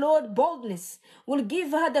 Father Lord, boldness, will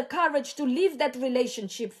give her the courage to leave that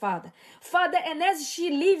relationship, Father. Father, and as she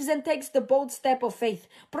leaves and takes the bold step of faith,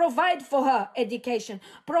 provide for her education,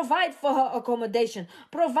 provide for her accommodation,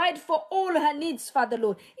 provide for all her needs, Father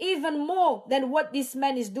Lord, even more than what this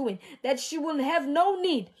man is doing, that she will have no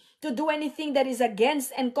need to do anything that is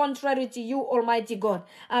against and contrary to you, Almighty God.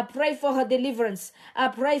 I pray for her deliverance. I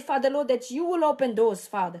pray, Father Lord, that you will open doors,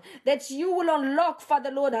 Father, that you will unlock,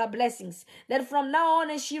 Father Lord, her blessings, that from now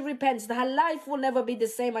on as she repents, her life will never be the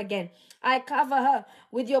same again. I cover her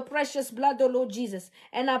with your precious blood, O Lord Jesus,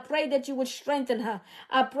 and I pray that you will strengthen her.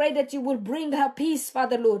 I pray that you will bring her peace,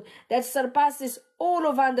 Father Lord, that surpasses all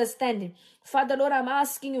of understanding. Father Lord, I'm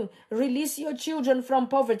asking you, release your children from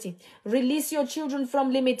poverty. Release your children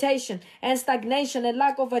from limitation and stagnation and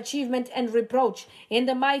lack of achievement and reproach. In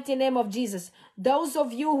the mighty name of Jesus, those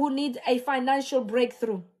of you who need a financial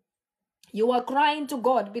breakthrough, you are crying to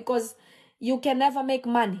God because you can never make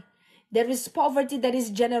money. There is poverty that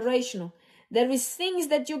is generational. There is things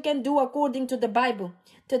that you can do according to the Bible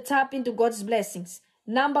to tap into God's blessings.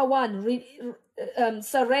 Number one,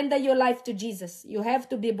 surrender your life to Jesus. You have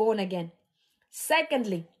to be born again.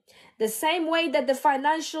 Secondly, the same way that the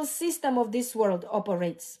financial system of this world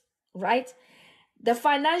operates, right? The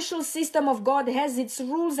financial system of God has its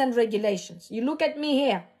rules and regulations. You look at me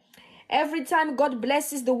here. Every time God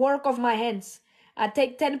blesses the work of my hands, I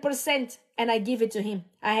take 10% and I give it to him.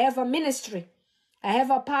 I have a ministry. I have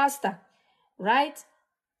a pastor, right?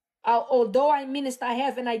 Although I minister, I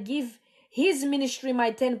have and I give his ministry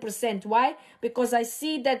my 10%. Why? Because I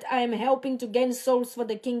see that I am helping to gain souls for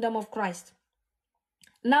the kingdom of Christ.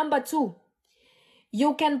 Number two,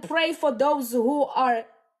 you can pray for those who are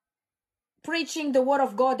preaching the word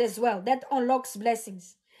of God as well. That unlocks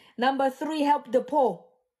blessings. Number three, help the poor.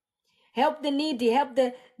 Help the needy, help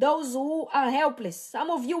those who are helpless.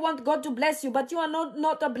 Some of you want God to bless you, but you are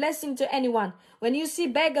not a blessing to anyone. When you see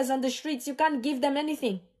beggars on the streets, you can't give them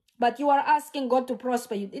anything. but you are asking God to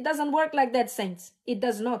prosper you. It doesn't work like that, saints. It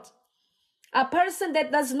does not. A person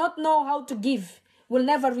that does not know how to give will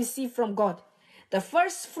never receive from God. The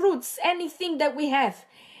first fruits, anything that we have,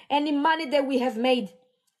 any money that we have made,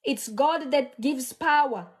 it's God that gives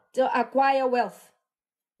power to acquire wealth,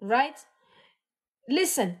 right?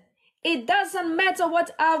 Listen, it doesn't matter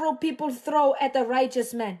what arrow people throw at a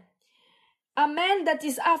righteous man. A man that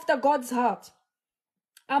is after God's heart.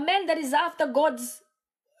 A man that is after God's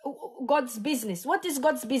business. What is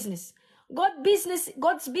God's business?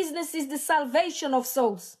 God's business is the salvation of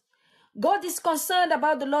souls. God is concerned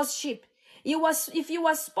about the lost sheep. If you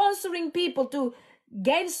are sponsoring people to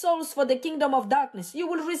gain souls for the kingdom of darkness, you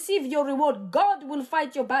will receive your reward. God will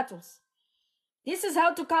fight your battles. This is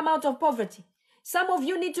how to come out of poverty. Some of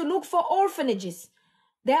you need to look for orphanages.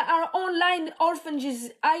 There are online orphanages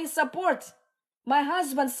I support. My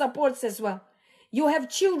husband supports as well. You have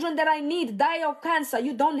children that I need, die of cancer.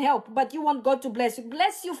 You don't help, but you want God to bless you.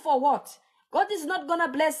 Bless you for what? God is not going to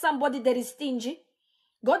bless somebody that is stingy.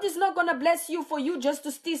 God is not going to bless you for you just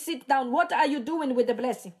to still sit down. What are you doing with the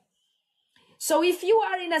blessing? So if you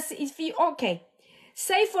are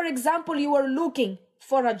say for example, you are looking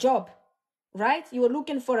for a job, right? You are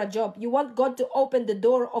looking for a job. You want God to open the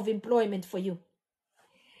door of employment for you.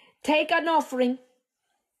 Take an offering,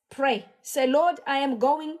 pray. Say, Lord, I am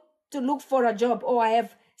going to look for a job, or I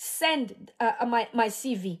have sent my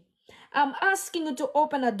CV. I'm asking you to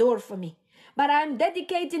open a door for me, but I'm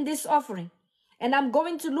dedicating this offering. And I'm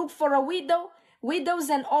going to look for a widows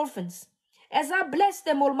and orphans. As I bless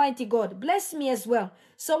them, Almighty God, bless me as well,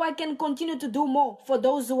 so I can continue to do more for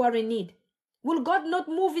those who are in need. Will God not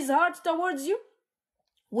move his heart towards you?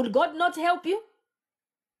 Will God not help you?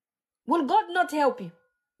 Will God not help you?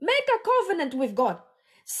 Make a covenant with God.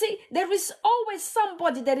 See, there is always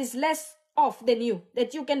somebody that is less off than you,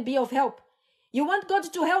 that you can be of help. You want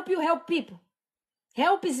God to help you, help people.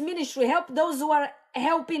 Help his ministry, help those who are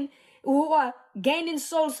who are gaining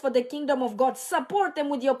souls for the kingdom of God. Support them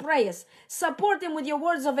with your prayers. Support them with your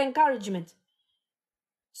words of encouragement.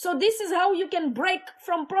 So this is how you can break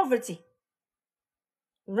from poverty.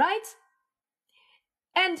 Right?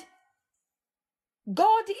 And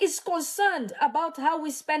God is concerned about how we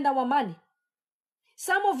spend our money.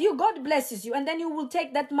 Some of you, God blesses you, and then you will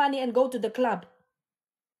take that money and go to the club.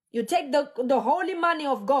 You take the holy money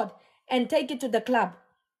of God and take it to the club.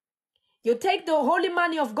 You take the holy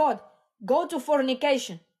money of God, go to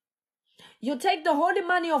fornication. You take the holy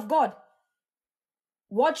money of God,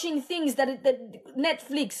 watching things that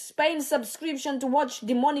Netflix, paying subscription to watch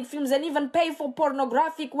demonic films, and even pay for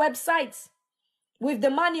pornographic websites with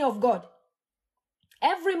the money of God.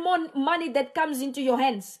 Every money that comes into your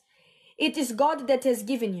hands, it is God that has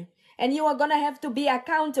given you. And you are going to have to be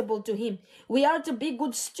accountable to him. We are to be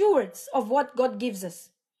good stewards of what God gives us.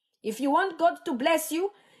 If you want God to bless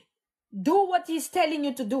you, do what he's telling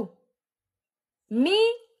you to do. Me,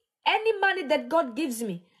 any money that God gives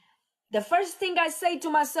me, the first thing I say to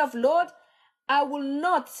myself, Lord, I will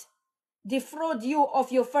not defraud you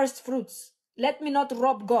of your first fruits. Let me not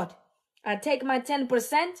rob God. I take my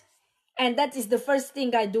 10%, and that is the first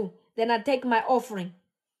thing I do. Then I take my offering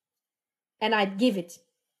and I give it.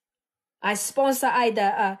 I sponsor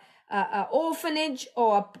either a orphanage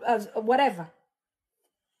or whatever.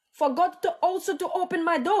 For God to also to open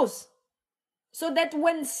my doors. So that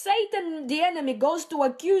when Satan, the enemy, goes to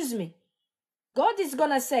accuse me, God is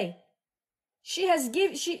gonna say, she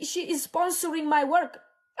is sponsoring my work.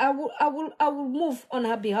 I will move on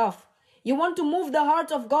her behalf. You want to move the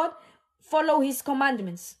heart of God? Follow his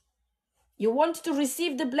commandments. You want to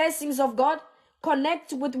receive the blessings of God?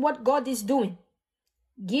 Connect with what God is doing.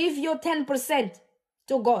 Give your 10%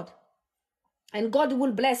 to God, and God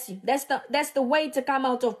will bless you. That's the way to come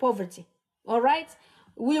out of poverty. All right?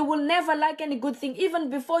 We will never lack any good thing. Even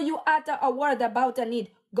before you utter a word about a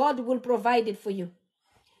need, God will provide it for you.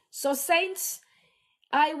 So saints,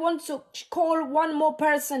 I want to call one more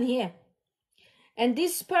person here. And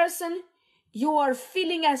this person, you are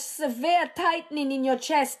feeling a severe tightening in your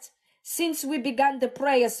chest since we began the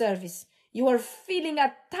prayer service. You are feeling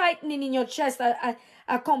a tightening in your chest,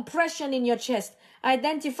 a compression in your chest.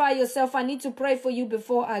 Identify yourself. I need to pray for you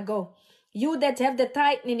before I go. You that have the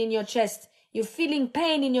tightening in your chest, you're feeling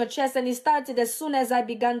pain in your chest, and it started as soon as I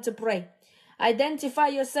began to pray. Identify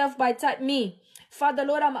yourself by me. Father,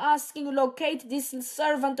 Lord, I'm asking you, locate this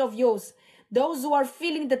servant of yours. Those who are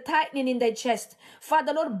feeling the tightening in their chest.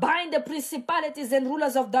 Father, Lord, bind the principalities and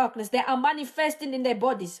rulers of darkness. They are manifesting in their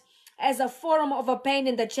bodies as a form of a pain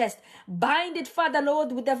in the chest. Bind it, Father,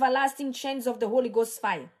 Lord, with the everlasting chains of the Holy Ghost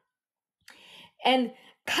fire. And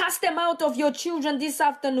cast them out of your children this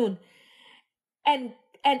afternoon. And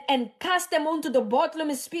and cast them onto the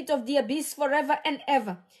bottomless pit of the abyss forever and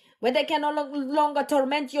ever, where they can no longer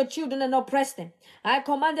torment your children and oppress them. I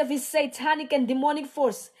command every satanic and demonic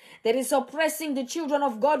force that is oppressing the children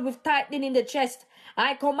of God with tightening in the chest.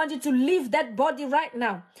 I command you to leave that body right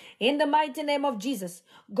now. In the mighty name of Jesus.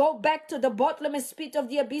 Go back to the bottomless pit of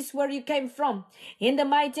the abyss where you came from. In the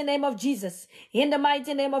mighty name of Jesus. In the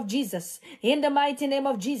mighty name of Jesus. In the mighty name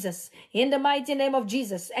of Jesus. In the mighty name of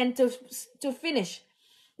Jesus. And to finish,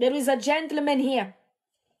 there is a gentleman here.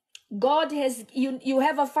 God has, you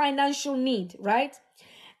have a financial need, right?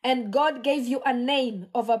 And God gave you a name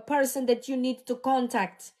of a person that you need to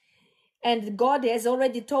contact. And God has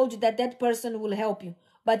already told you that that person will help you.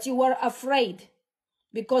 But you were afraid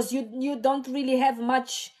because you don't really have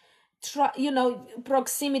much,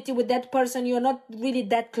 proximity with that person. You're not really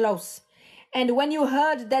that close. And when you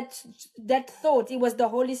heard that thought, it was the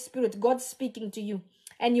Holy Spirit, God speaking to you.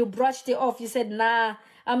 And you brushed it off. You said, nah,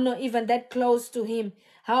 I'm not even that close to him.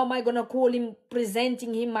 How am I going to call him,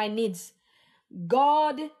 presenting him my needs?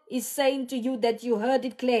 God is saying to you that you heard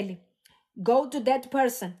it clearly. Go to that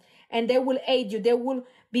person and they will aid you.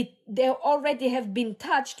 They already have been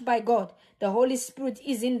touched by God. The Holy Spirit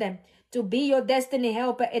is in them to be your destiny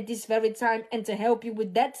helper at this very time and to help you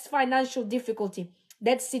with that financial difficulty,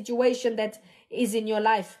 that situation that is in your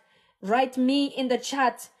life. Write me in the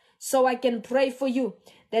chat so I can pray for you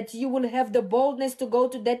that you will have the boldness to go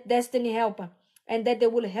to that destiny helper and that they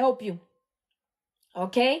will help you.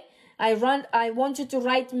 Okay? I want you to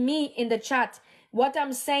write me in the chat. What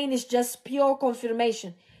I'm saying is just pure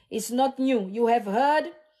confirmation. It's not new. You have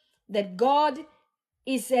heard that God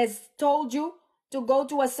has told you to go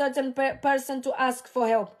to a certain person to ask for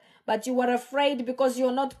help, but you were afraid because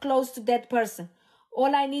you're not close to that person.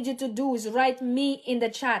 All I need you to do is write me in the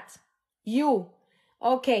chat. You.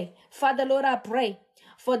 Okay. Father, Lord, I pray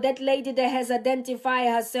for that lady that has identified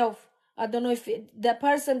herself. I don't know if the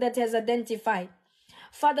person that has identified.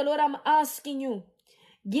 Father, Lord, I'm asking you,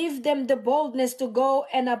 give them the boldness to go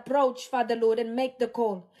and approach, Father, Lord, and make the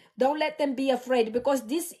call. Don't let them be afraid because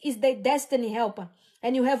this is their destiny helper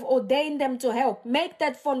and you have ordained them to help. Make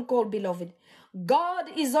that phone call, beloved. God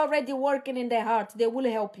is already working in their heart. They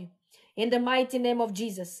will help you. In the mighty name of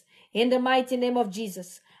Jesus. In the mighty name of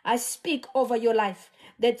Jesus. I speak over your life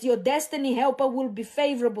that your destiny helper will be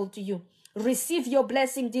favorable to you. Receive your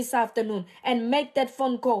blessing this afternoon and make that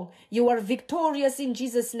phone call. You are victorious in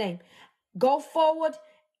Jesus' name. Go forward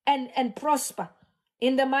and prosper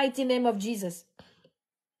in the mighty name of Jesus.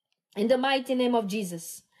 In the mighty name of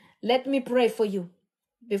Jesus. Let me pray for you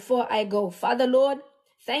before I go. Father, Lord,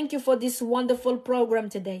 thank you for this wonderful program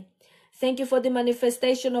today. Thank you for the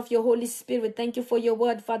manifestation of your Holy Spirit. Thank you for your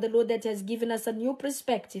word, Father, Lord, that has given us a new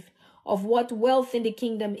perspective of what wealth in the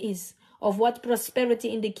kingdom is, of what prosperity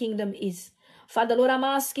in the kingdom is. Father, Lord, I'm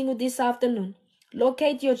asking you this afternoon,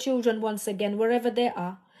 locate your children once again, wherever they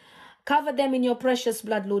are. Cover them in your precious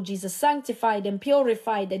blood, Lord Jesus. Sanctify them,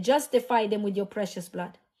 purify them, justify them with your precious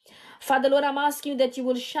blood. Father, Lord, I'm asking you that you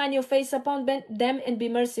will shine your face upon them and be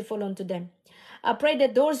merciful unto them. I pray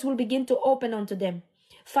that doors will begin to open unto them.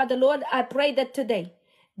 Father, Lord, I pray that today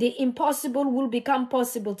the impossible will become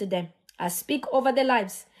possible to them. I speak over their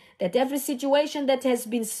lives, that every situation that has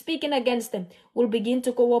been speaking against them will begin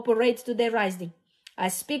to cooperate to their rising. I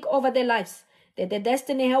speak over their lives, that the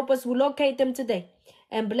destiny helpers will locate them today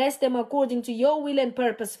and bless them according to your will and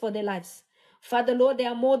purpose for their lives. Father, Lord, they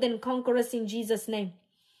are more than conquerors in Jesus' name.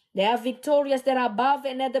 They are victorious, that are above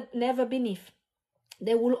and never beneath.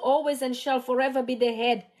 They will always and shall forever be the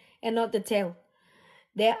head and not the tail.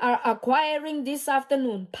 They are acquiring this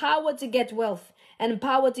afternoon power to get wealth, and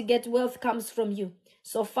power to get wealth comes from you.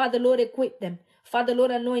 So, Father, Lord, equip them. Father,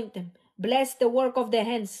 Lord, anoint them. Bless the work of their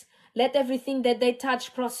hands. Let everything that they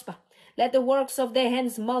touch prosper. Let the works of their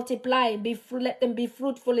hands multiply. Let them be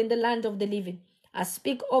fruitful in the land of the living. I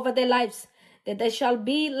speak over their lives that they shall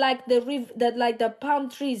be like the palm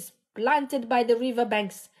trees planted by the river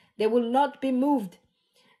banks. They will not be moved,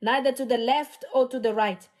 neither to the left or to the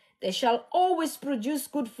right. They shall always produce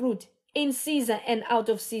good fruit in season and out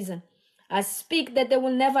of season. I speak that they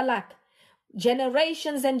will never lack.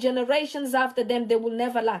 Generations and generations after them, they will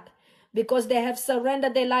never lack, because they have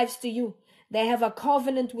surrendered their lives to you. They have a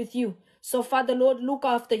covenant with you. So, Father, Lord, look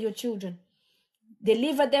after your children.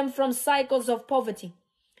 Deliver them from cycles of poverty.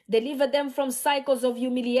 Deliver them from cycles of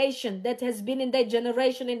humiliation that has been in their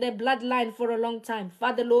generation, in their bloodline for a long time.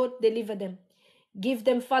 Father, Lord, deliver them. Give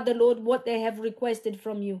them, Father, Lord, what they have requested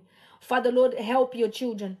from you. Father, Lord, help your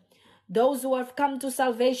children. Those who have come to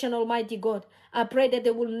salvation, Almighty God, I pray that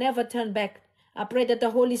they will never turn back. I pray that the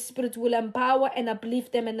Holy Spirit will empower and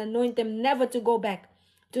uplift them and anoint them never to go back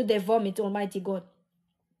to their vomit, Almighty God.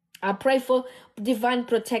 I pray for divine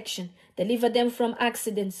protection. Deliver them from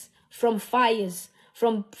accidents, from fires,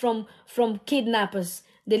 from kidnappers.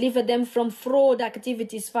 Deliver them from fraud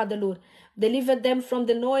activities, Father Lord. Deliver them from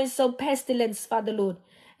the noise of pestilence, Father Lord,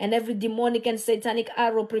 and every demonic and satanic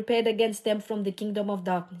arrow prepared against them from the kingdom of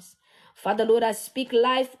darkness. Father Lord, I speak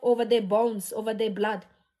life over their bones, over their blood.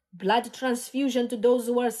 Blood transfusion to those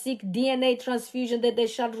who are sick, DNA transfusion, that they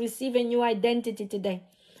shall receive a new identity today.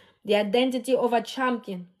 The identity of a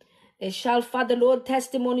champion. They shall, Father Lord,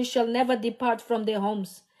 testimony shall never depart from their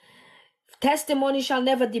homes. Testimony shall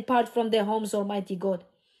never depart from their homes, Almighty God.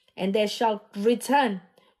 And they shall return,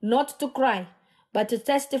 not to cry, but to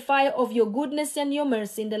testify of your goodness and your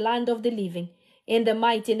mercy in the land of the living. In the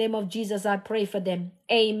mighty name of Jesus, I pray for them.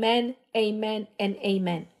 Amen, amen, and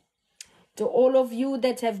amen. To all of you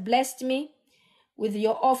that have blessed me with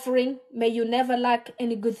your offering, may you never lack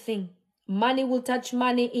any good thing. Money will touch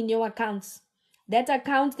money in your accounts. That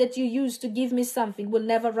account that you use to give me something will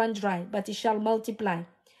never run dry, but it shall multiply.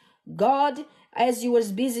 God, as you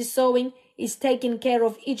was busy sowing, is taking care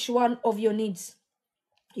of each one of your needs.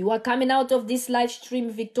 You are coming out of this live stream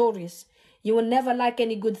victorious. You will never lack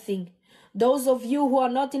any good thing. Those of you who are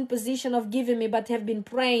not in position of giving me, but have been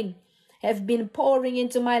praying, have been pouring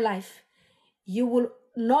into my life, you will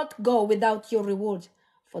not go without your reward.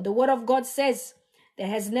 For the word of God says, there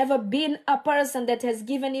has never been a person that has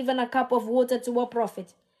given even a cup of water to a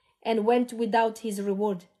prophet and went without his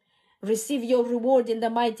reward. Receive your reward in the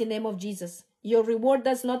mighty name of Jesus. Your reward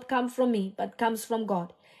does not come from me, but comes from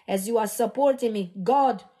God. As you are supporting me,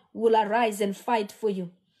 God will arise and fight for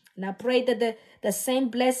you. And I pray that the same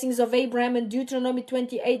blessings of Abraham in Deuteronomy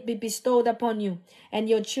 28 be bestowed upon you and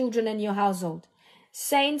your children and your household.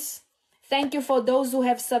 Saints, thank you for those who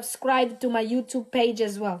have subscribed to my YouTube page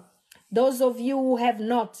as well. Those of you who have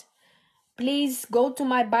not, please go to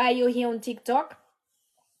my bio here on TikTok.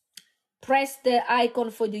 Press the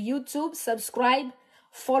icon for the YouTube, subscribe,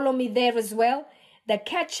 follow me there as well. The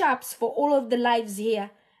catch-ups for all of the lives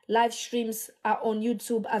here, live streams are on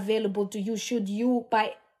YouTube available to you. Should you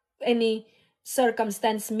by any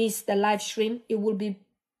circumstance miss the live stream, it will be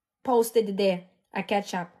posted there, a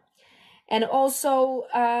catch-up. And also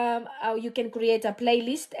you can create a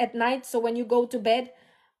playlist at night, so when you go to bed,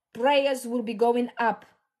 prayers will be going up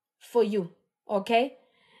for you, okay?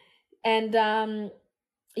 And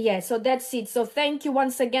yeah, so that's it. So thank you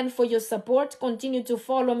once again for your support. Continue to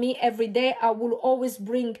follow me every day. I will always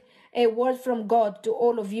bring a word from God to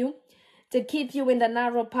all of you to keep you in the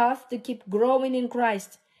narrow path, to keep growing in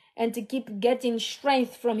Christ, and to keep getting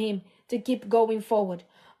strength from him to keep going forward.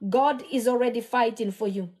 God is already fighting for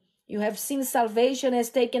you. You have seen salvation has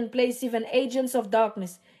taken place. Even agents of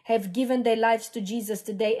darkness have given their lives to Jesus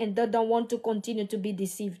today, and they don't want to continue to be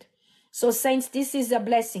deceived. So saints, this is a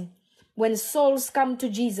blessing. When souls come to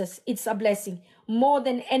Jesus, it's a blessing. More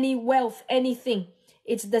than any wealth, anything.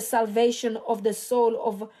 It's the salvation of the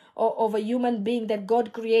soul of a human being that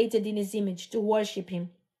God created in his image to worship him.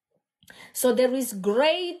 So there is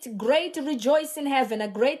great rejoice in heaven, a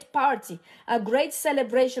great party, a great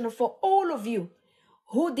celebration for all of you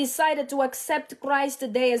who decided to accept Christ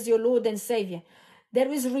today as your Lord and Savior.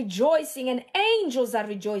 There is rejoicing, and angels are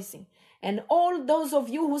rejoicing. And all those of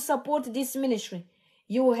you who support this ministry,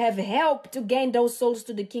 you have helped to gain those souls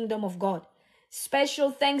to the kingdom of God.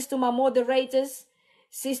 Special thanks to my moderators,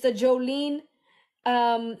 Sister Jolene,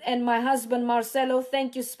 and my husband Marcelo.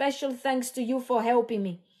 Thank you. Special thanks to you for helping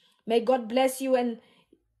me. May God bless you and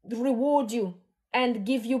reward you and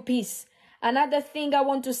give you peace. Another thing I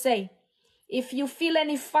want to say, if you feel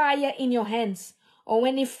any fire in your hands or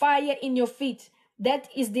any fire in your feet, that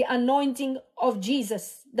is the anointing of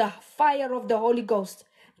Jesus, the fire of the Holy Ghost.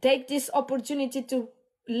 Take this opportunity to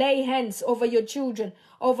lay hands over your children,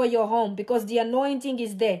 over your home, because the anointing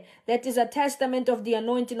is there. That is a testament of the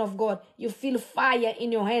anointing of God. You feel fire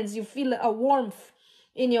in your hands. You feel a warmth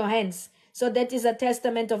in your hands. So that is a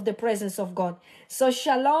testament of the presence of God. So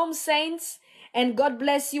shalom, saints, and God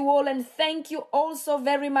bless you all. And thank you also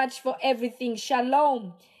very much for everything.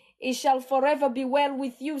 Shalom. It shall forever be well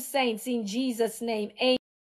with you, saints, in Jesus' name. Amen.